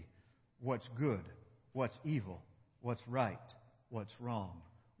see what's good, what's evil, what's right, what's wrong,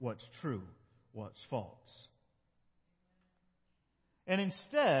 what's true, what's false. And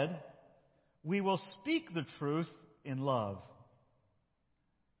instead, we will speak the truth in love.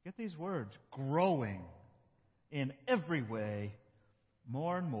 Get these words, growing in every way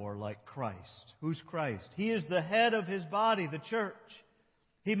more and more like Christ. Who's Christ? He is the head of His body, the church.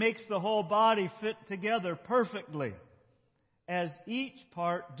 He makes the whole body fit together perfectly as each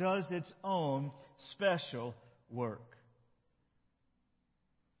part does its own special work.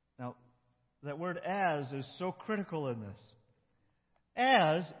 Now, that word "as" is so critical in this.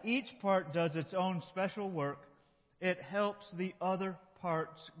 As each part does its own special work, it helps the other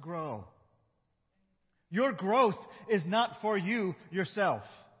parts grow. Your growth is not for you yourself.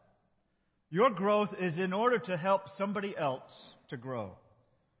 Your growth is in order to help somebody else to grow.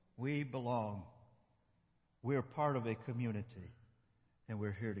 We belong. We're part of a community, and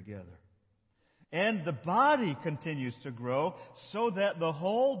we're here together. And the body continues to grow so that the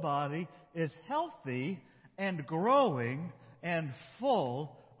whole body is healthy and growing and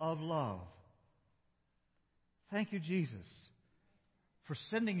full of love. Thank you, Jesus, for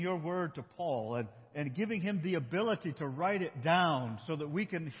sending your word to Paul and giving him the ability to write it down so that we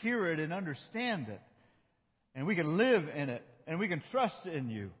can hear it and understand it. And we can live in it. And we can trust in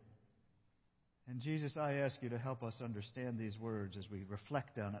you. And Jesus, I ask you to help us understand these words as we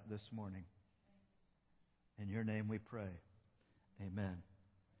reflect on it this morning. In your name we pray. Amen.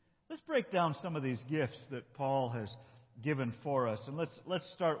 Let's break down some of these gifts that Paul has given for us. And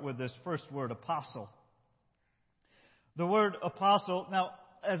let's start with this first word, apostle. The word apostle, now,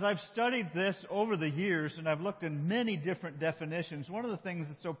 as I've studied this over the years, and I've looked in many different definitions, one of the things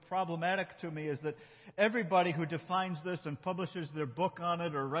that's so problematic to me is that everybody who defines this and publishes their book on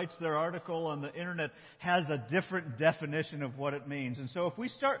it or writes their article on the internet has a different definition of what it means. And so if we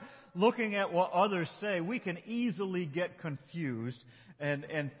start looking at what others say, we can easily get confused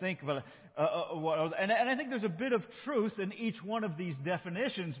and think about it. And I think there's a bit of truth in each one of these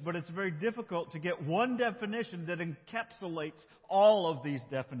definitions, but it's very difficult to get one definition that encapsulates all of these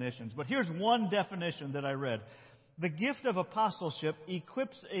definitions. But here's one definition that I read. The gift of apostleship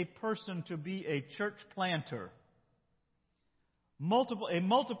equips a person to be a church planter, a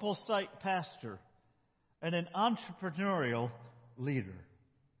multiple site pastor, and an entrepreneurial leader.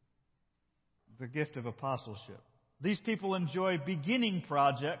 The gift of apostleship. These people enjoy beginning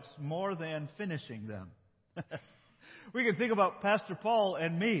projects more than finishing them. We can think about Pastor Paul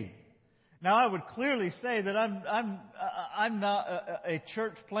and me. Now, I would clearly say that I'm not a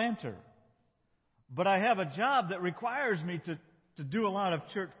church planter, but I have a job that requires me to do a lot of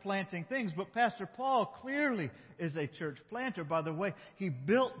church planting things. But Pastor Paul clearly is a church planter. By the way, he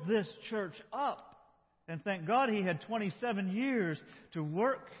built this church up. And thank God he had 27 years to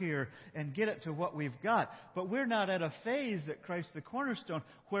work here and get it to what we've got. But we're not at a phase at Christ the Cornerstone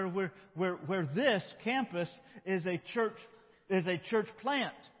where this campus is a church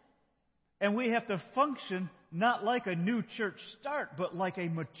plant. And we have to function not like a new church start, but like a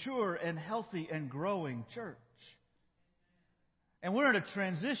mature and healthy and growing church. And we're in a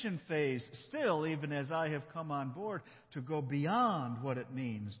transition phase still, even as I have come on board, to go beyond what it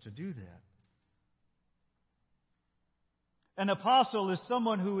means to do that. An apostle is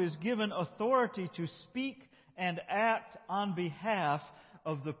someone who is given authority to speak and act on behalf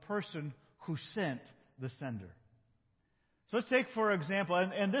of the person who sent the sender. So let's take, for example,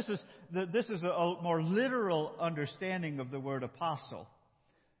 and this is a more literal understanding of the word apostle.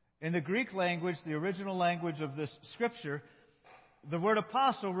 In the Greek language, the original language of this scripture, the word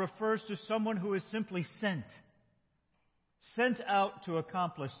apostle refers to someone who is simply sent out to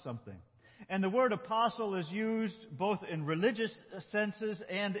accomplish something. And the word apostle is used both in religious senses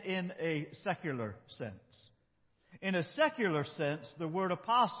and in a secular sense. In a secular sense, the word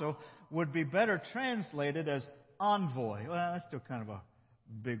apostle would be better translated as envoy. Well, that's still kind of a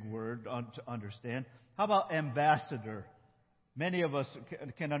big word to understand. How about ambassador? Many of us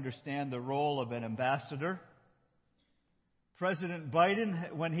can understand the role of an ambassador. President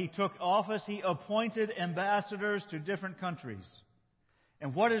Biden, when he took office, he appointed ambassadors to different countries.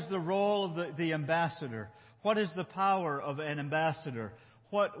 And what is the role of the ambassador? What is the power of an ambassador?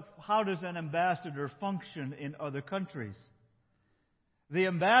 How does an ambassador function in other countries? The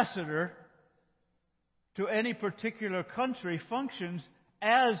ambassador to any particular country functions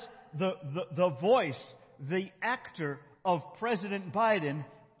as the voice, the actor of President Biden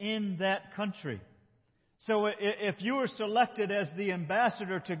in that country. So if you were selected as the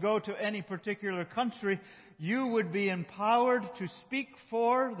ambassador to go to any particular country, you would be empowered to speak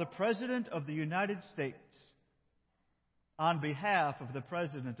for the President of the United States on behalf of the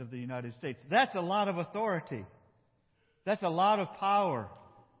President of the United States. That's a lot of authority. That's a lot of power.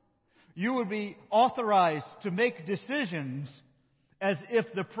 You would be authorized to make decisions as if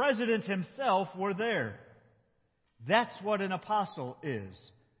the President himself were there. That's what an apostle is.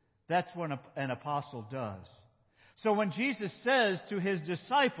 That's what an apostle does. So when Jesus says to His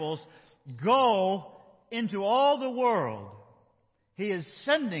disciples, "Go into all the world," He is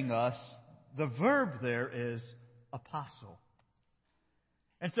sending us, the verb there is apostle.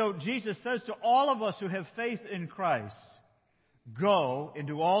 And so Jesus says to all of us who have faith in Christ, "Go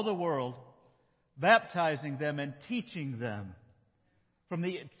into all the world, baptizing them and teaching them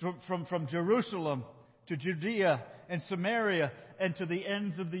from Jerusalem to Judea and Samaria and to the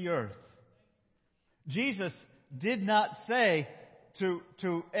ends of the earth." Jesus did not say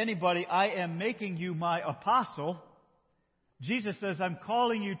to anybody, "I am making you my apostle." Jesus says, "I'm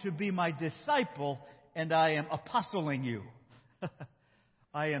calling you to be my disciple, and I am apostling you."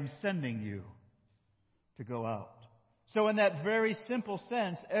 I am sending you to go out. So in that very simple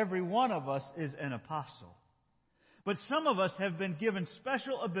sense, every one of us is an apostle. But some of us have been given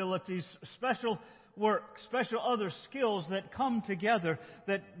special abilities, special work, special other skills that come together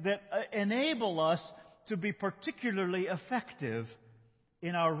that enable us to be particularly effective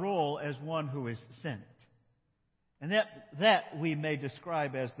in our role as one who is sent. And that we may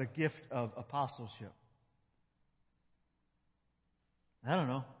describe as the gift of apostleship. I don't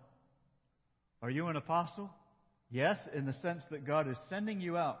know. Are you an apostle? Yes, in the sense that God is sending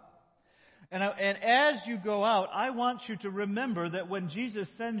you out. And as you go out, I want you to remember that when Jesus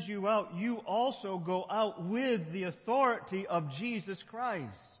sends you out, you also go out with the authority of Jesus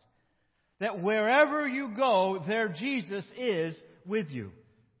Christ. That wherever you go, there Jesus is with you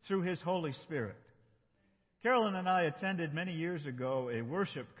through His Holy Spirit. Carolyn and I attended many years ago a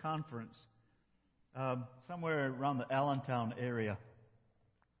worship conference somewhere around the Allentown area.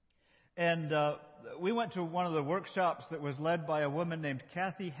 And we went to one of the workshops that was led by a woman named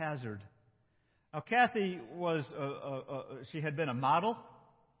Kathy Hazard. Now, Kathy she had been a model.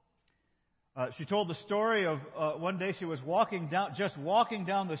 She told the story of one day she was walking down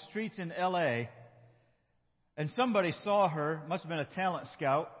the streets in L.A., and somebody saw her, must have been a talent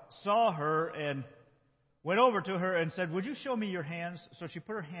scout, saw her and went over to her and said, "Would you show me your hands?" So she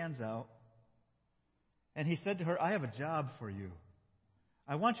put her hands out, and he said to her, "I have a job for you.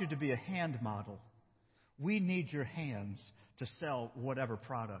 I want you to be a hand model. We need your hands to sell whatever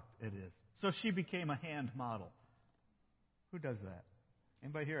product it is." So she became a hand model. Who does that?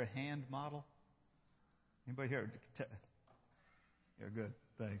 Anybody here a hand model? Anybody here? You're good.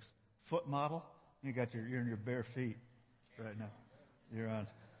 Thanks. Foot model? You're in your bare feet right now. You're on.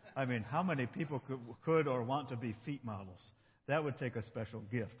 I mean, how many people could or want to be feet models? That would take a special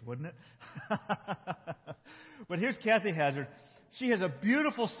gift, wouldn't it? But here's Kathy Hazard. She has a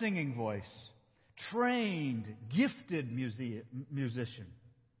beautiful singing voice, trained, gifted musician.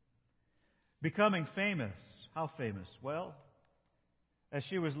 Becoming famous. How famous? Well, as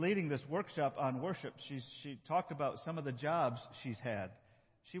she was leading this workshop on worship, she talked about some of the jobs she's had.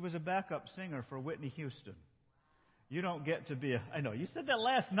 She was a backup singer for Whitney Houston. You don't get to be I know, you said that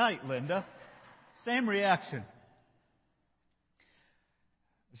last night, Linda. Same reaction.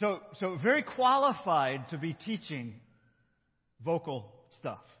 So very qualified to be teaching vocal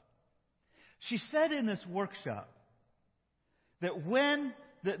stuff. She said in this workshop that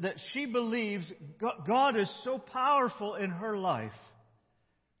that she believes God is so powerful in her life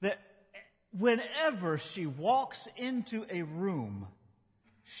that whenever she walks into a room,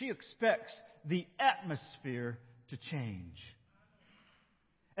 she expects the atmosphere to change.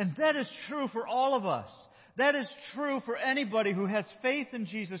 And that is true for all of us. That is true for anybody who has faith in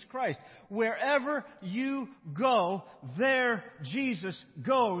Jesus Christ. Wherever you go, there Jesus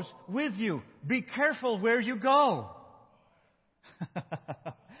goes with you. Be careful where you go.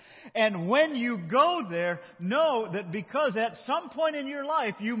 And when you go there, know that because at some point in your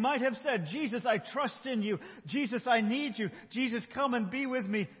life you might have said, "Jesus, I trust in you. Jesus, I need you. Jesus, come and be with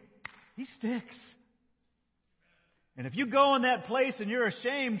me." He sticks. And if you go in that place and you're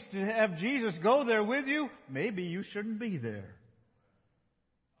ashamed to have Jesus go there with you, maybe you shouldn't be there.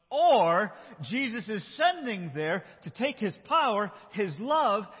 Or Jesus is sending there to take His power, His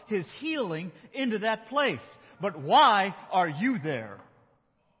love, His healing into that place. But why are you there?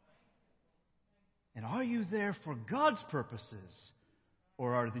 And are you there for God's purposes?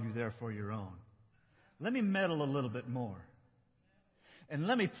 Or are you there for your own? Let me meddle a little bit more. And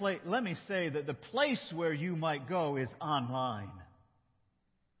let me say that the place where you might go is online.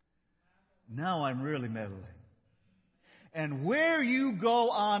 Now I'm really meddling. And where you go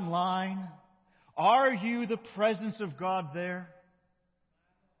online, are you the presence of God there?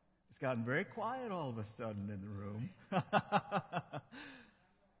 It's gotten very quiet all of a sudden in the room.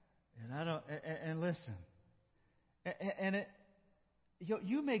 And listen.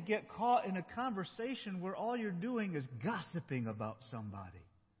 You may get caught in a conversation where all you're doing is gossiping about somebody.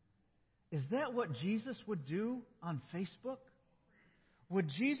 Is that what Jesus would do on Facebook? Would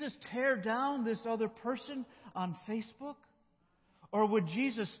Jesus tear down this other person on Facebook? Or would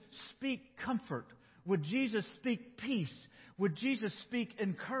Jesus speak comfort? Would Jesus speak peace? Would Jesus speak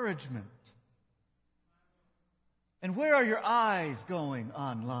encouragement? And where are your eyes going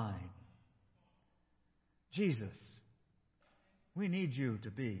online? Jesus, we need you to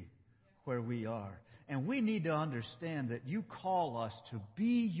be where we are. And we need to understand that you call us to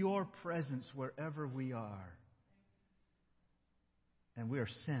be your presence wherever we are. And we are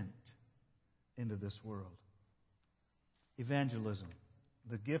sent into this world. Evangelism,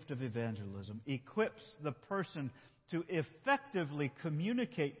 the gift of evangelism, equips the person to effectively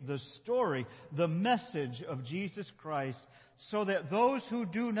communicate the story, the message of Jesus Christ, so that those who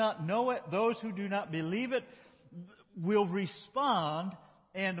do not know it, those who do not believe it, will respond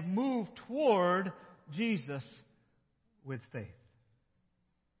and move toward Jesus with faith.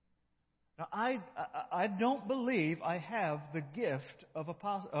 Now, I don't believe I have the gift of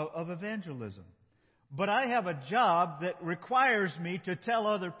evangelism. But I have a job that requires me to tell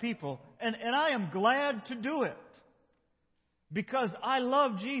other people. And I am glad to do it. Because I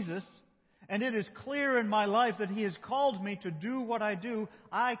love Jesus. And it is clear in my life that He has called me to do what I do.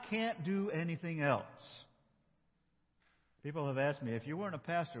 I can't do anything else. People have asked me, if you weren't a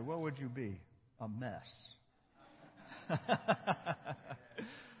pastor, what would you be? A mess.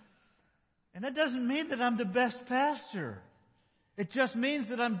 And that doesn't mean that I'm the best pastor. It just means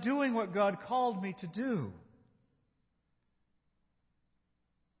that I'm doing what God called me to do.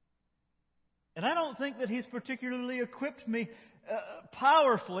 And I don't think that He's particularly equipped me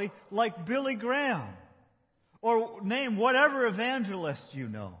powerfully like Billy Graham. Or name whatever evangelist you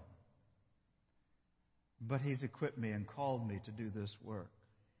know. But He's equipped me and called me to do this work,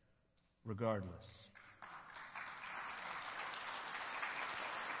 regardless.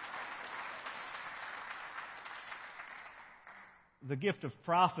 The gift of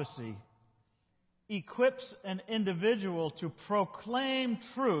prophecy equips an individual to proclaim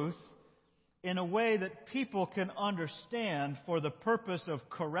truth in a way that people can understand for the purpose of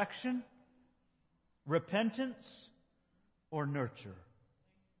correction, repentance, or nurture.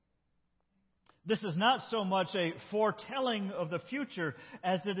 This is not so much a foretelling of the future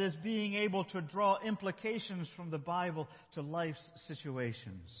as it is being able to draw implications from the Bible to life's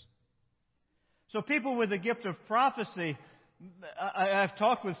situations. So people with the gift of prophecy, I've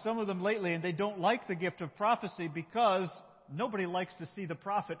talked with some of them lately, and they don't like the gift of prophecy because nobody likes to see the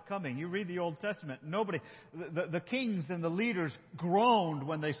prophet coming. You read the Old Testament. The kings and the leaders groaned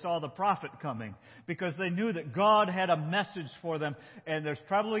when they saw the prophet coming because they knew that God had a message for them, and there's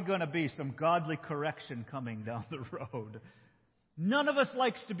probably going to be some godly correction coming down the road. None of us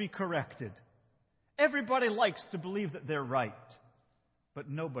likes to be corrected. Everybody likes to believe that they're right, but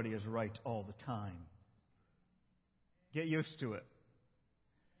nobody is right all the time. Get used to it.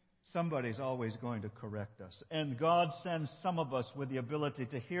 Somebody's always going to correct us. And God sends some of us with the ability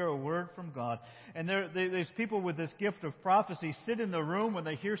to hear a word from God. And there's people with this gift of prophecy sit in the room when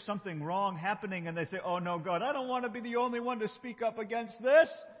they hear something wrong happening and they say, "Oh no, God, I don't want to be the only one to speak up against this."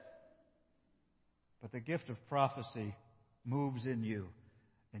 But the gift of prophecy moves in you.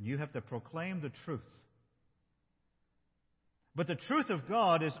 And you have to proclaim the truth. But the truth of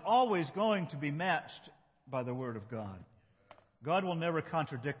God is always going to be matched by the Word of God. God will never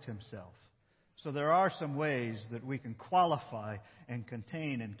contradict Himself. So there are some ways that we can qualify and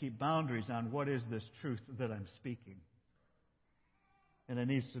contain and keep boundaries on what is this truth that I'm speaking. And it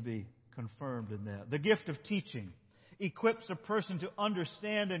needs to be confirmed in that. The gift of teaching equips a person to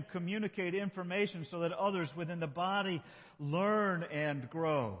understand and communicate information so that others within the body learn and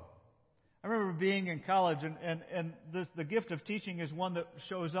grow. I remember being in college, and the gift of teaching is one that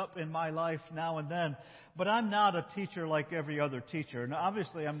shows up in my life now and then. But I'm not a teacher like every other teacher. And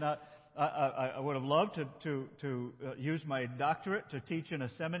obviously I'm not I would have loved to use my doctorate to teach in a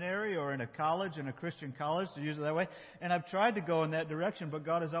seminary or in a college, in a Christian college, to use it that way. And I've tried to go in that direction, but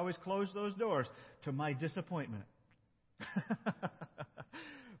God has always closed those doors to my disappointment.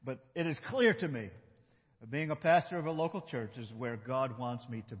 But it is clear to me that being a pastor of a local church is where God wants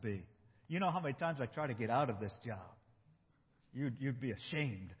me to be. You know how many times I try to get out of this job? You'd be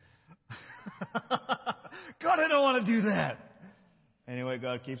ashamed. God, I don't want to do that. Anyway,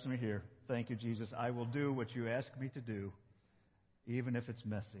 God keeps me here. Thank you, Jesus. I will do what you ask me to do, even if it's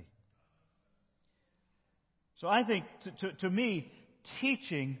messy. So I think, to me,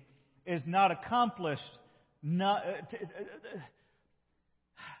 teaching is not accomplished.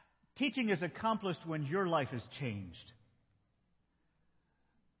 Teaching is accomplished when your life is changed.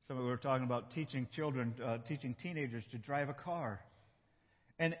 Some of you were talking about teaching children, teaching teenagers to drive a car.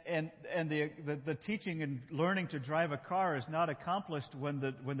 And the teaching and learning to drive a car is not accomplished when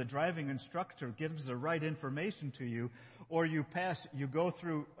the driving instructor gives the right information to you, or you go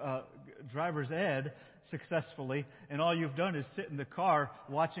through driver's ed successfully, and all you've done is sit in the car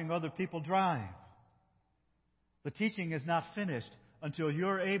watching other people drive. The teaching is not finished until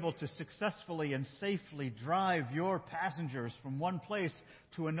you're able to successfully and safely drive your passengers from one place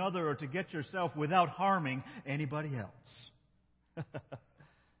to another, or to get yourself without harming anybody else.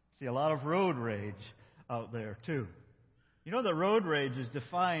 See a lot of road rage out there, too. You know that road rage is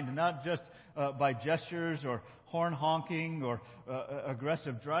defined not just by gestures or horn honking or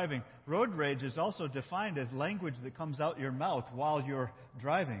aggressive driving. Road rage is also defined as language that comes out your mouth while you're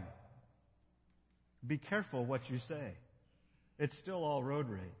driving. Be careful what you say. It's still all road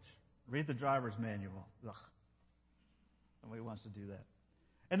rage. Read the driver's manual. Ugh. Nobody wants to do that.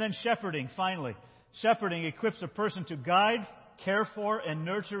 And then shepherding, finally. Shepherding equips a person to guide, care for, and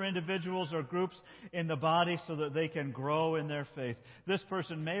nurture individuals or groups in the body so that they can grow in their faith. This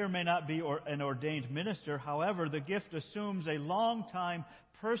person may or may not be an ordained minister. However, the gift assumes a long-time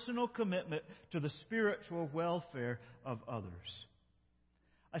personal commitment to the spiritual welfare of others.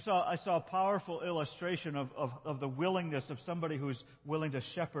 I saw a powerful illustration of the willingness of somebody who's willing to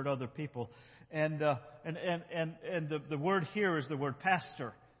shepherd other people. And the word here is the word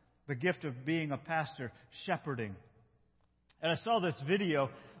pastor. The gift of being a pastor, shepherding. And I saw this video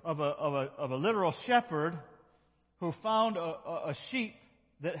of a literal shepherd who found a sheep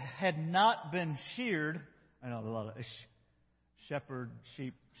that had not been sheared. I know a lot of shepherd,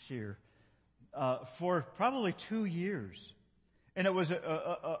 sheep, shear. For probably 2 years. And it was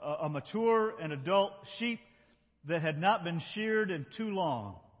a mature and adult sheep that had not been sheared in too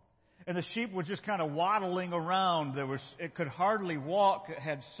long. And the sheep was just kind of waddling around. It could hardly walk. It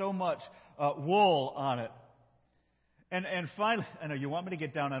had so much wool on it. And finally, I know you want me to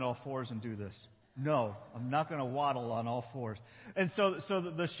get down on all fours and do this. No, I'm not going to waddle on all fours. And so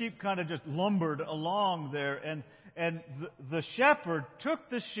the sheep kind of just lumbered along there. And the shepherd took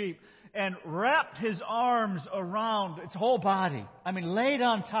the sheep and wrapped his arms around its whole body. I mean, laid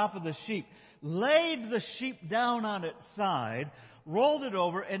on top of the sheep. Laid the sheep down on its side, rolled it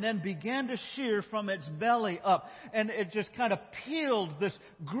over, and then began to shear from its belly up. And it just kind of peeled this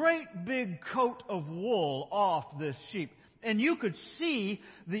great big coat of wool off this sheep. And you could see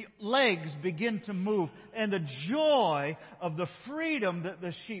the legs begin to move, and the joy of the freedom that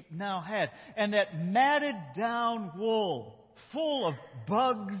the sheep now had. And that matted down wool, full of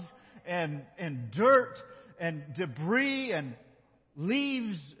bugs and dirt and debris and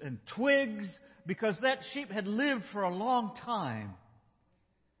leaves and twigs, because that sheep had lived for a long time.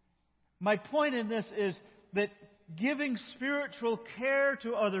 My point in this is that giving spiritual care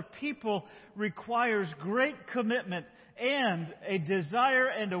to other people requires great commitment and a desire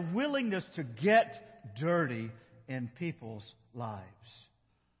and a willingness to get dirty in people's lives.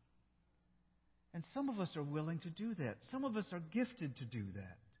 And some of us are willing to do that. Some of us are gifted to do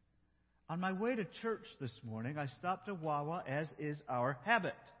that. On my way to church this morning, I stopped at Wawa, as is our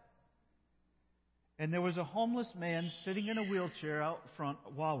habit. And there was a homeless man sitting in a wheelchair out front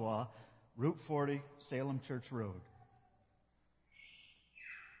of Wawa, Route 40, Salem Church Road.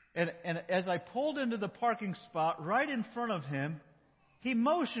 And as I pulled into the parking spot right in front of him, he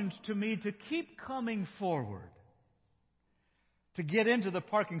motioned to me to keep coming forward to get into the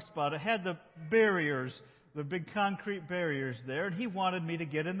parking spot. It had the barriers, the big concrete barriers there, and he wanted me to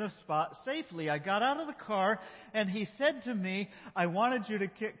get in the spot safely. I got out of the car, and he said to me, I wanted you to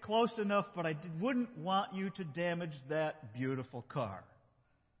get close enough, but I wouldn't want you to damage that beautiful car.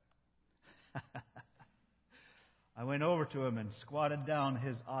 I went over to him and squatted down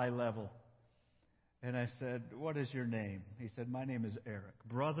his eye level. And I said, what is your name? He said, my name is Eric.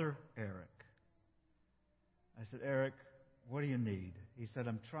 Brother Eric. I said, Eric, what do you need? He said,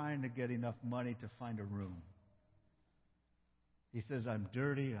 I'm trying to get enough money to find a room. He says, I'm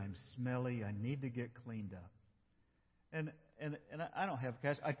dirty, I'm smelly, I need to get cleaned up. And I don't have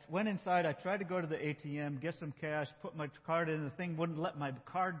cash. I went inside, I tried to go to the ATM, get some cash, put my card in, the thing wouldn't let my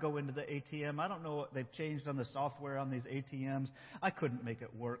card go into the ATM. I don't know what they've changed on the software on these ATMs. I couldn't make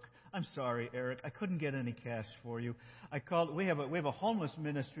it work. I'm sorry, Eric. I couldn't get any cash for you. I called. We have a homeless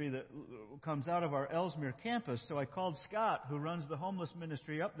ministry that comes out of our Ellesmere campus. So I called Scott, who runs the homeless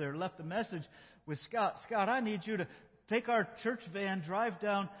ministry up there, left a message with Scott. Scott, I need you to take our church van, drive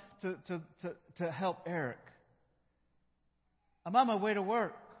down to help Eric. I'm on my way to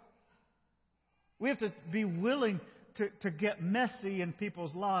work. We have to be willing to get messy in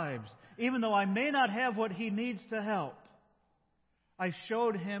people's lives. Even though I may not have what he needs to help, I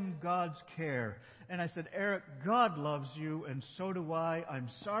showed him God's care. And I said, Eric, God loves you, and so do I. I'm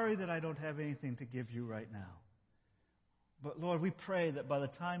sorry that I don't have anything to give you right now. But Lord, we pray that by the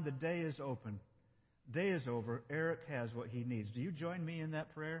time the day is over, Eric has what he needs. Do you join me in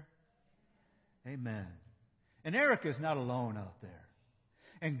that prayer? Amen. And Eric is not alone out there.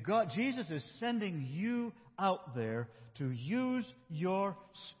 And Jesus is sending you out there to use your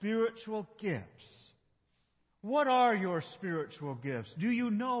spiritual gifts. What are your spiritual gifts? Do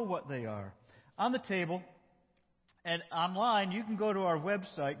you know what they are? On the table and online, you can go to our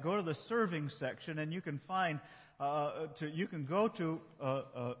website, go to the serving section, and you can find, you can go to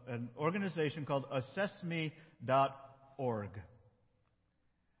an organization called assessme.org.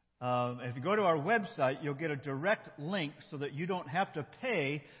 If you go to our website, you'll get a direct link so that you don't have to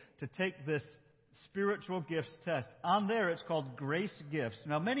pay to take this spiritual gifts test. On there, it's called Grace Gifts.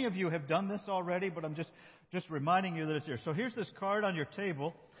 Now, many of you have done this already, but I'm just reminding you that it's here. So here's this card on your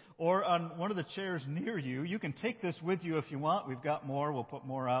table or on one of the chairs near you. You can take this with you if you want. We've got more. We'll put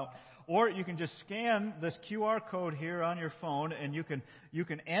more out. Or you can just scan this QR code here on your phone, and you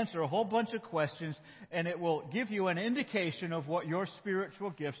can answer a whole bunch of questions, and it will give you an indication of what your spiritual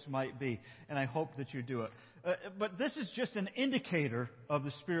gifts might be. And I hope that you do it. But this is just an indicator of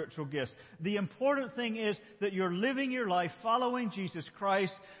the spiritual gifts. The important thing is that you're living your life following Jesus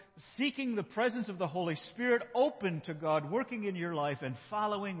Christ, seeking the presence of the Holy Spirit, open to God working in your life, and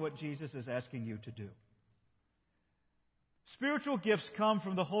following what Jesus is asking you to do. Spiritual gifts come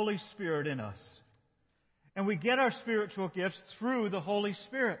from the Holy Spirit in us. And we get our spiritual gifts through the Holy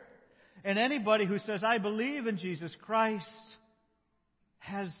Spirit. And anybody who says, I believe in Jesus Christ,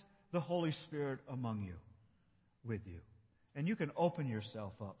 has the Holy Spirit among you, with you. And you can open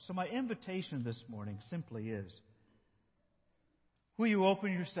yourself up. So my invitation this morning simply is, will you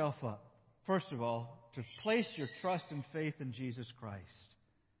open yourself up? First of all, to place your trust and faith in Jesus Christ.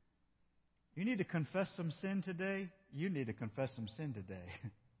 You need to confess some sin today? You need to confess some sin today.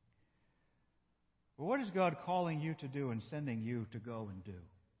 Well, what is God calling you to do and sending you to go and do?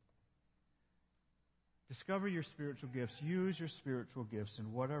 Discover your spiritual gifts. Use your spiritual gifts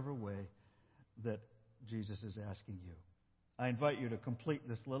in whatever way that Jesus is asking you. I invite you to complete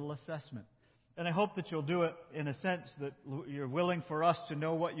this little assessment. And I hope that you'll do it in a sense that you're willing for us to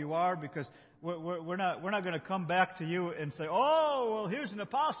know what you are, because we're not going to come back to you and say, oh, well, here's an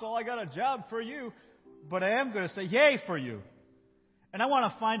apostle. I got a job for you. But I am going to say, yay for you. And I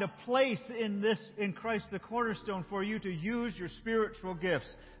want to find a place in Christ the cornerstone for you to use your spiritual gifts,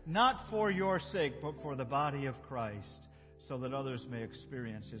 not for your sake, but for the body of Christ, so that others may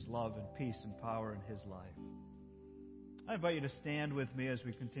experience His love and peace and power in His life. I invite you to stand with me as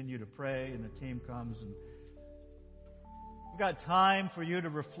we continue to pray and the team comes. And we've got time for you to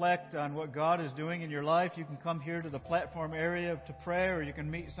reflect on what God is doing in your life. You can come here to the platform area to pray, or you can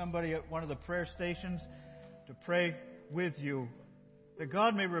meet somebody at one of the prayer stations to pray with you, that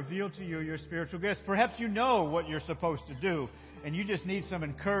God may reveal to you your spiritual gifts. Perhaps you know what you're supposed to do, and you just need some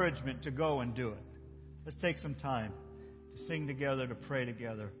encouragement to go and do it. Let's take some time to sing together, to pray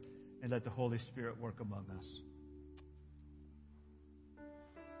together, and let the Holy Spirit work among us.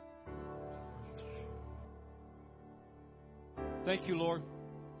 Thank you, Lord,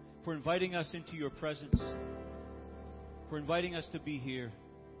 for inviting us into your presence, for inviting us to be here,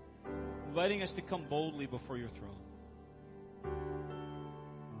 inviting us to come boldly before your throne.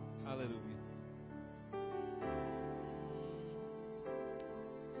 Hallelujah.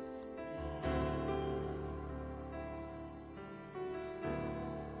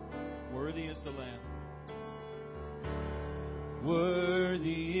 Worthy is the Lamb.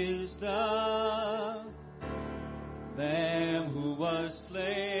 Worthy is the Lamb who was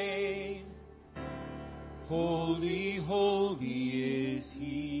slain. Holy, holy is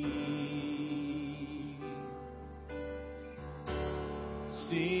He.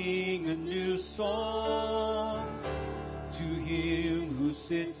 Sing a new song to Him who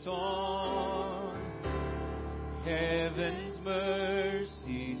sits on heaven's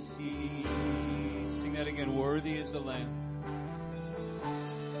mercy seat. Sing that again. Worthy is the Lamb,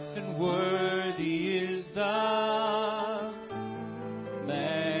 and worthy is the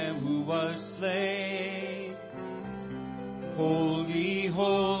Lamb who was slain. Holy,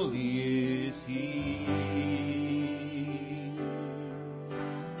 holy is He.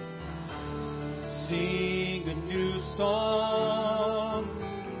 Sing a new song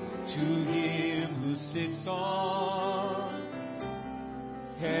to Him who sits on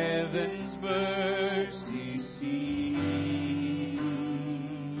heaven's mercy seat.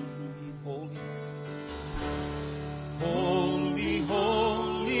 Holy, holy,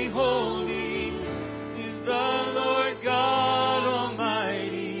 holy, holy is the Lord God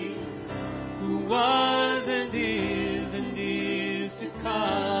Almighty, who was and is to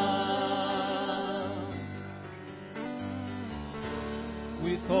come.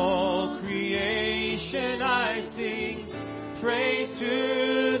 With all creation I sing praise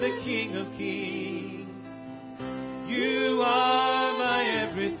to the King of Kings. You are my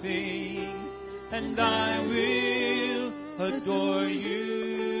everything, and I will adore you.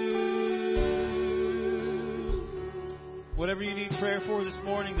 Whatever you need prayer for this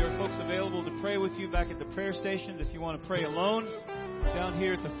morning, there are folks available to pray with you back at the prayer stations. If you want to pray alone, down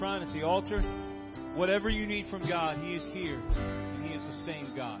here at the front at the altar. Whatever you need from God, He is here, and He is the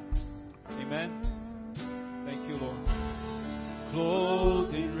same God. Amen. Thank you, Lord.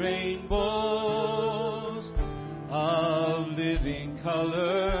 Clothed in rainbows of living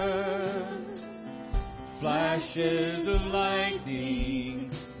color, flashes of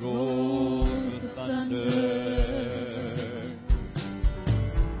lightning, rolls of thunder,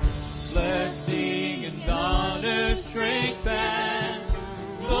 blessing and honor, strength and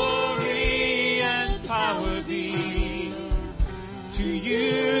glory and power be to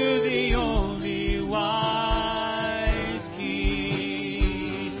you, the only wise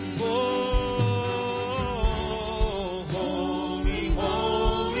King. Oh, holy,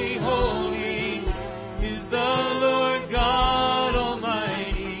 holy, holy is the Lord God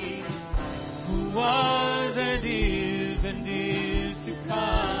Almighty, who was and is to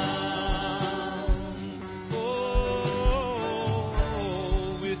come. Oh,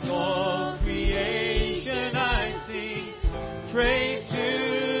 with all creation I sing praise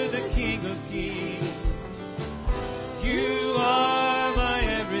to the King of Kings. You are my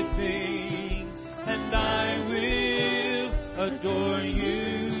everything, and I will adore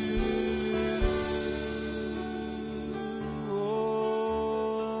you.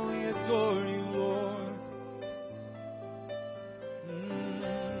 Oh, we adore you, Lord.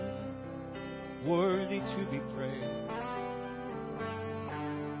 Worthy to be praised.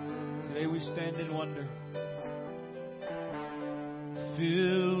 Today we stand in wonder,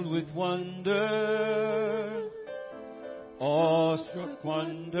 filled with wonder, awestruck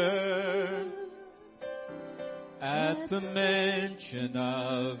wonder, at the mention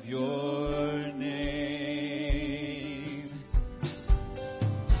of your name.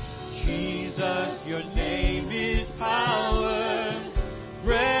 Jesus, your name is power,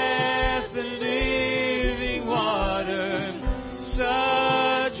 breath and living water,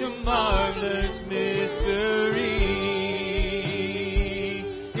 such a marvelous mystery.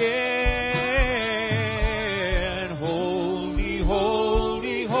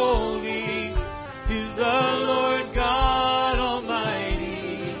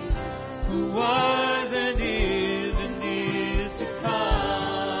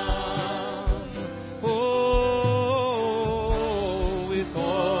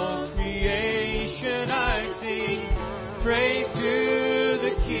 Praise to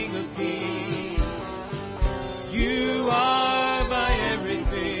the King of Kings. You are my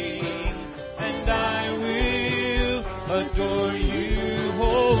everything, and I will adore you.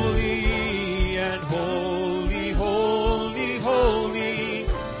 Holy and holy, holy, holy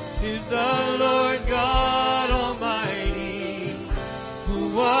is the Lord God Almighty, who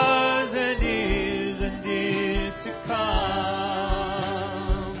was and is to come.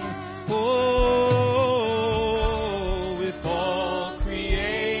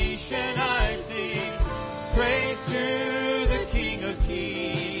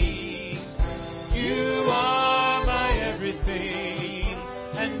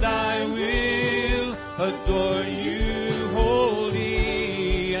 Adore you,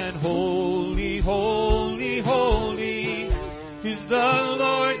 holy and holy, holy, holy is the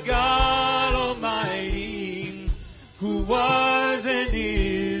Lord God Almighty, who was and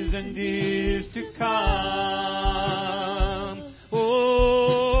is to come.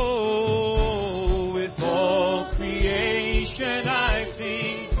 Oh, with all creation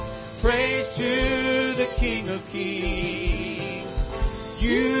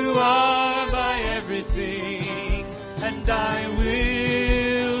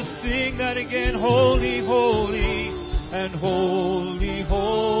again. Holy, holy, and holy,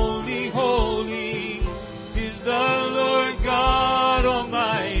 holy, holy is the Lord God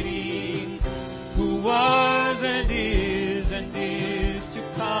Almighty, who was and is to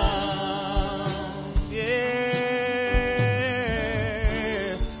come. Yeah,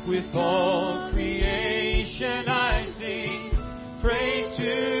 with all creation I sing praise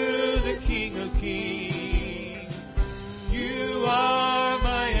to the King of Kings. You are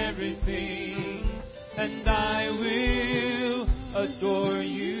my everything, and I will adore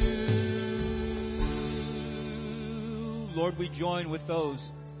you. Lord, we join with those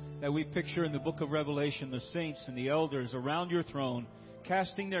that we picture in the book of Revelation, the saints and the elders around your throne,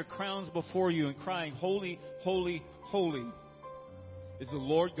 casting their crowns before you and crying, holy, holy, holy is the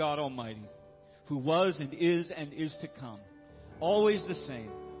Lord God Almighty, who was and is to come. Always the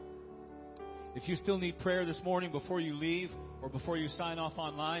same. If you still need prayer this morning before you leave or before you sign off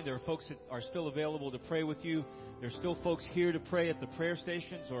online, there are folks that are still available to pray with you. There's still folks here to pray at the prayer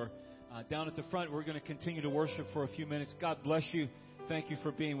stations or down at the front. We're going to continue to worship for a few minutes. God bless you. Thank you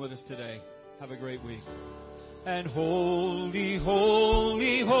for being with us today. Have a great week. And holy, holy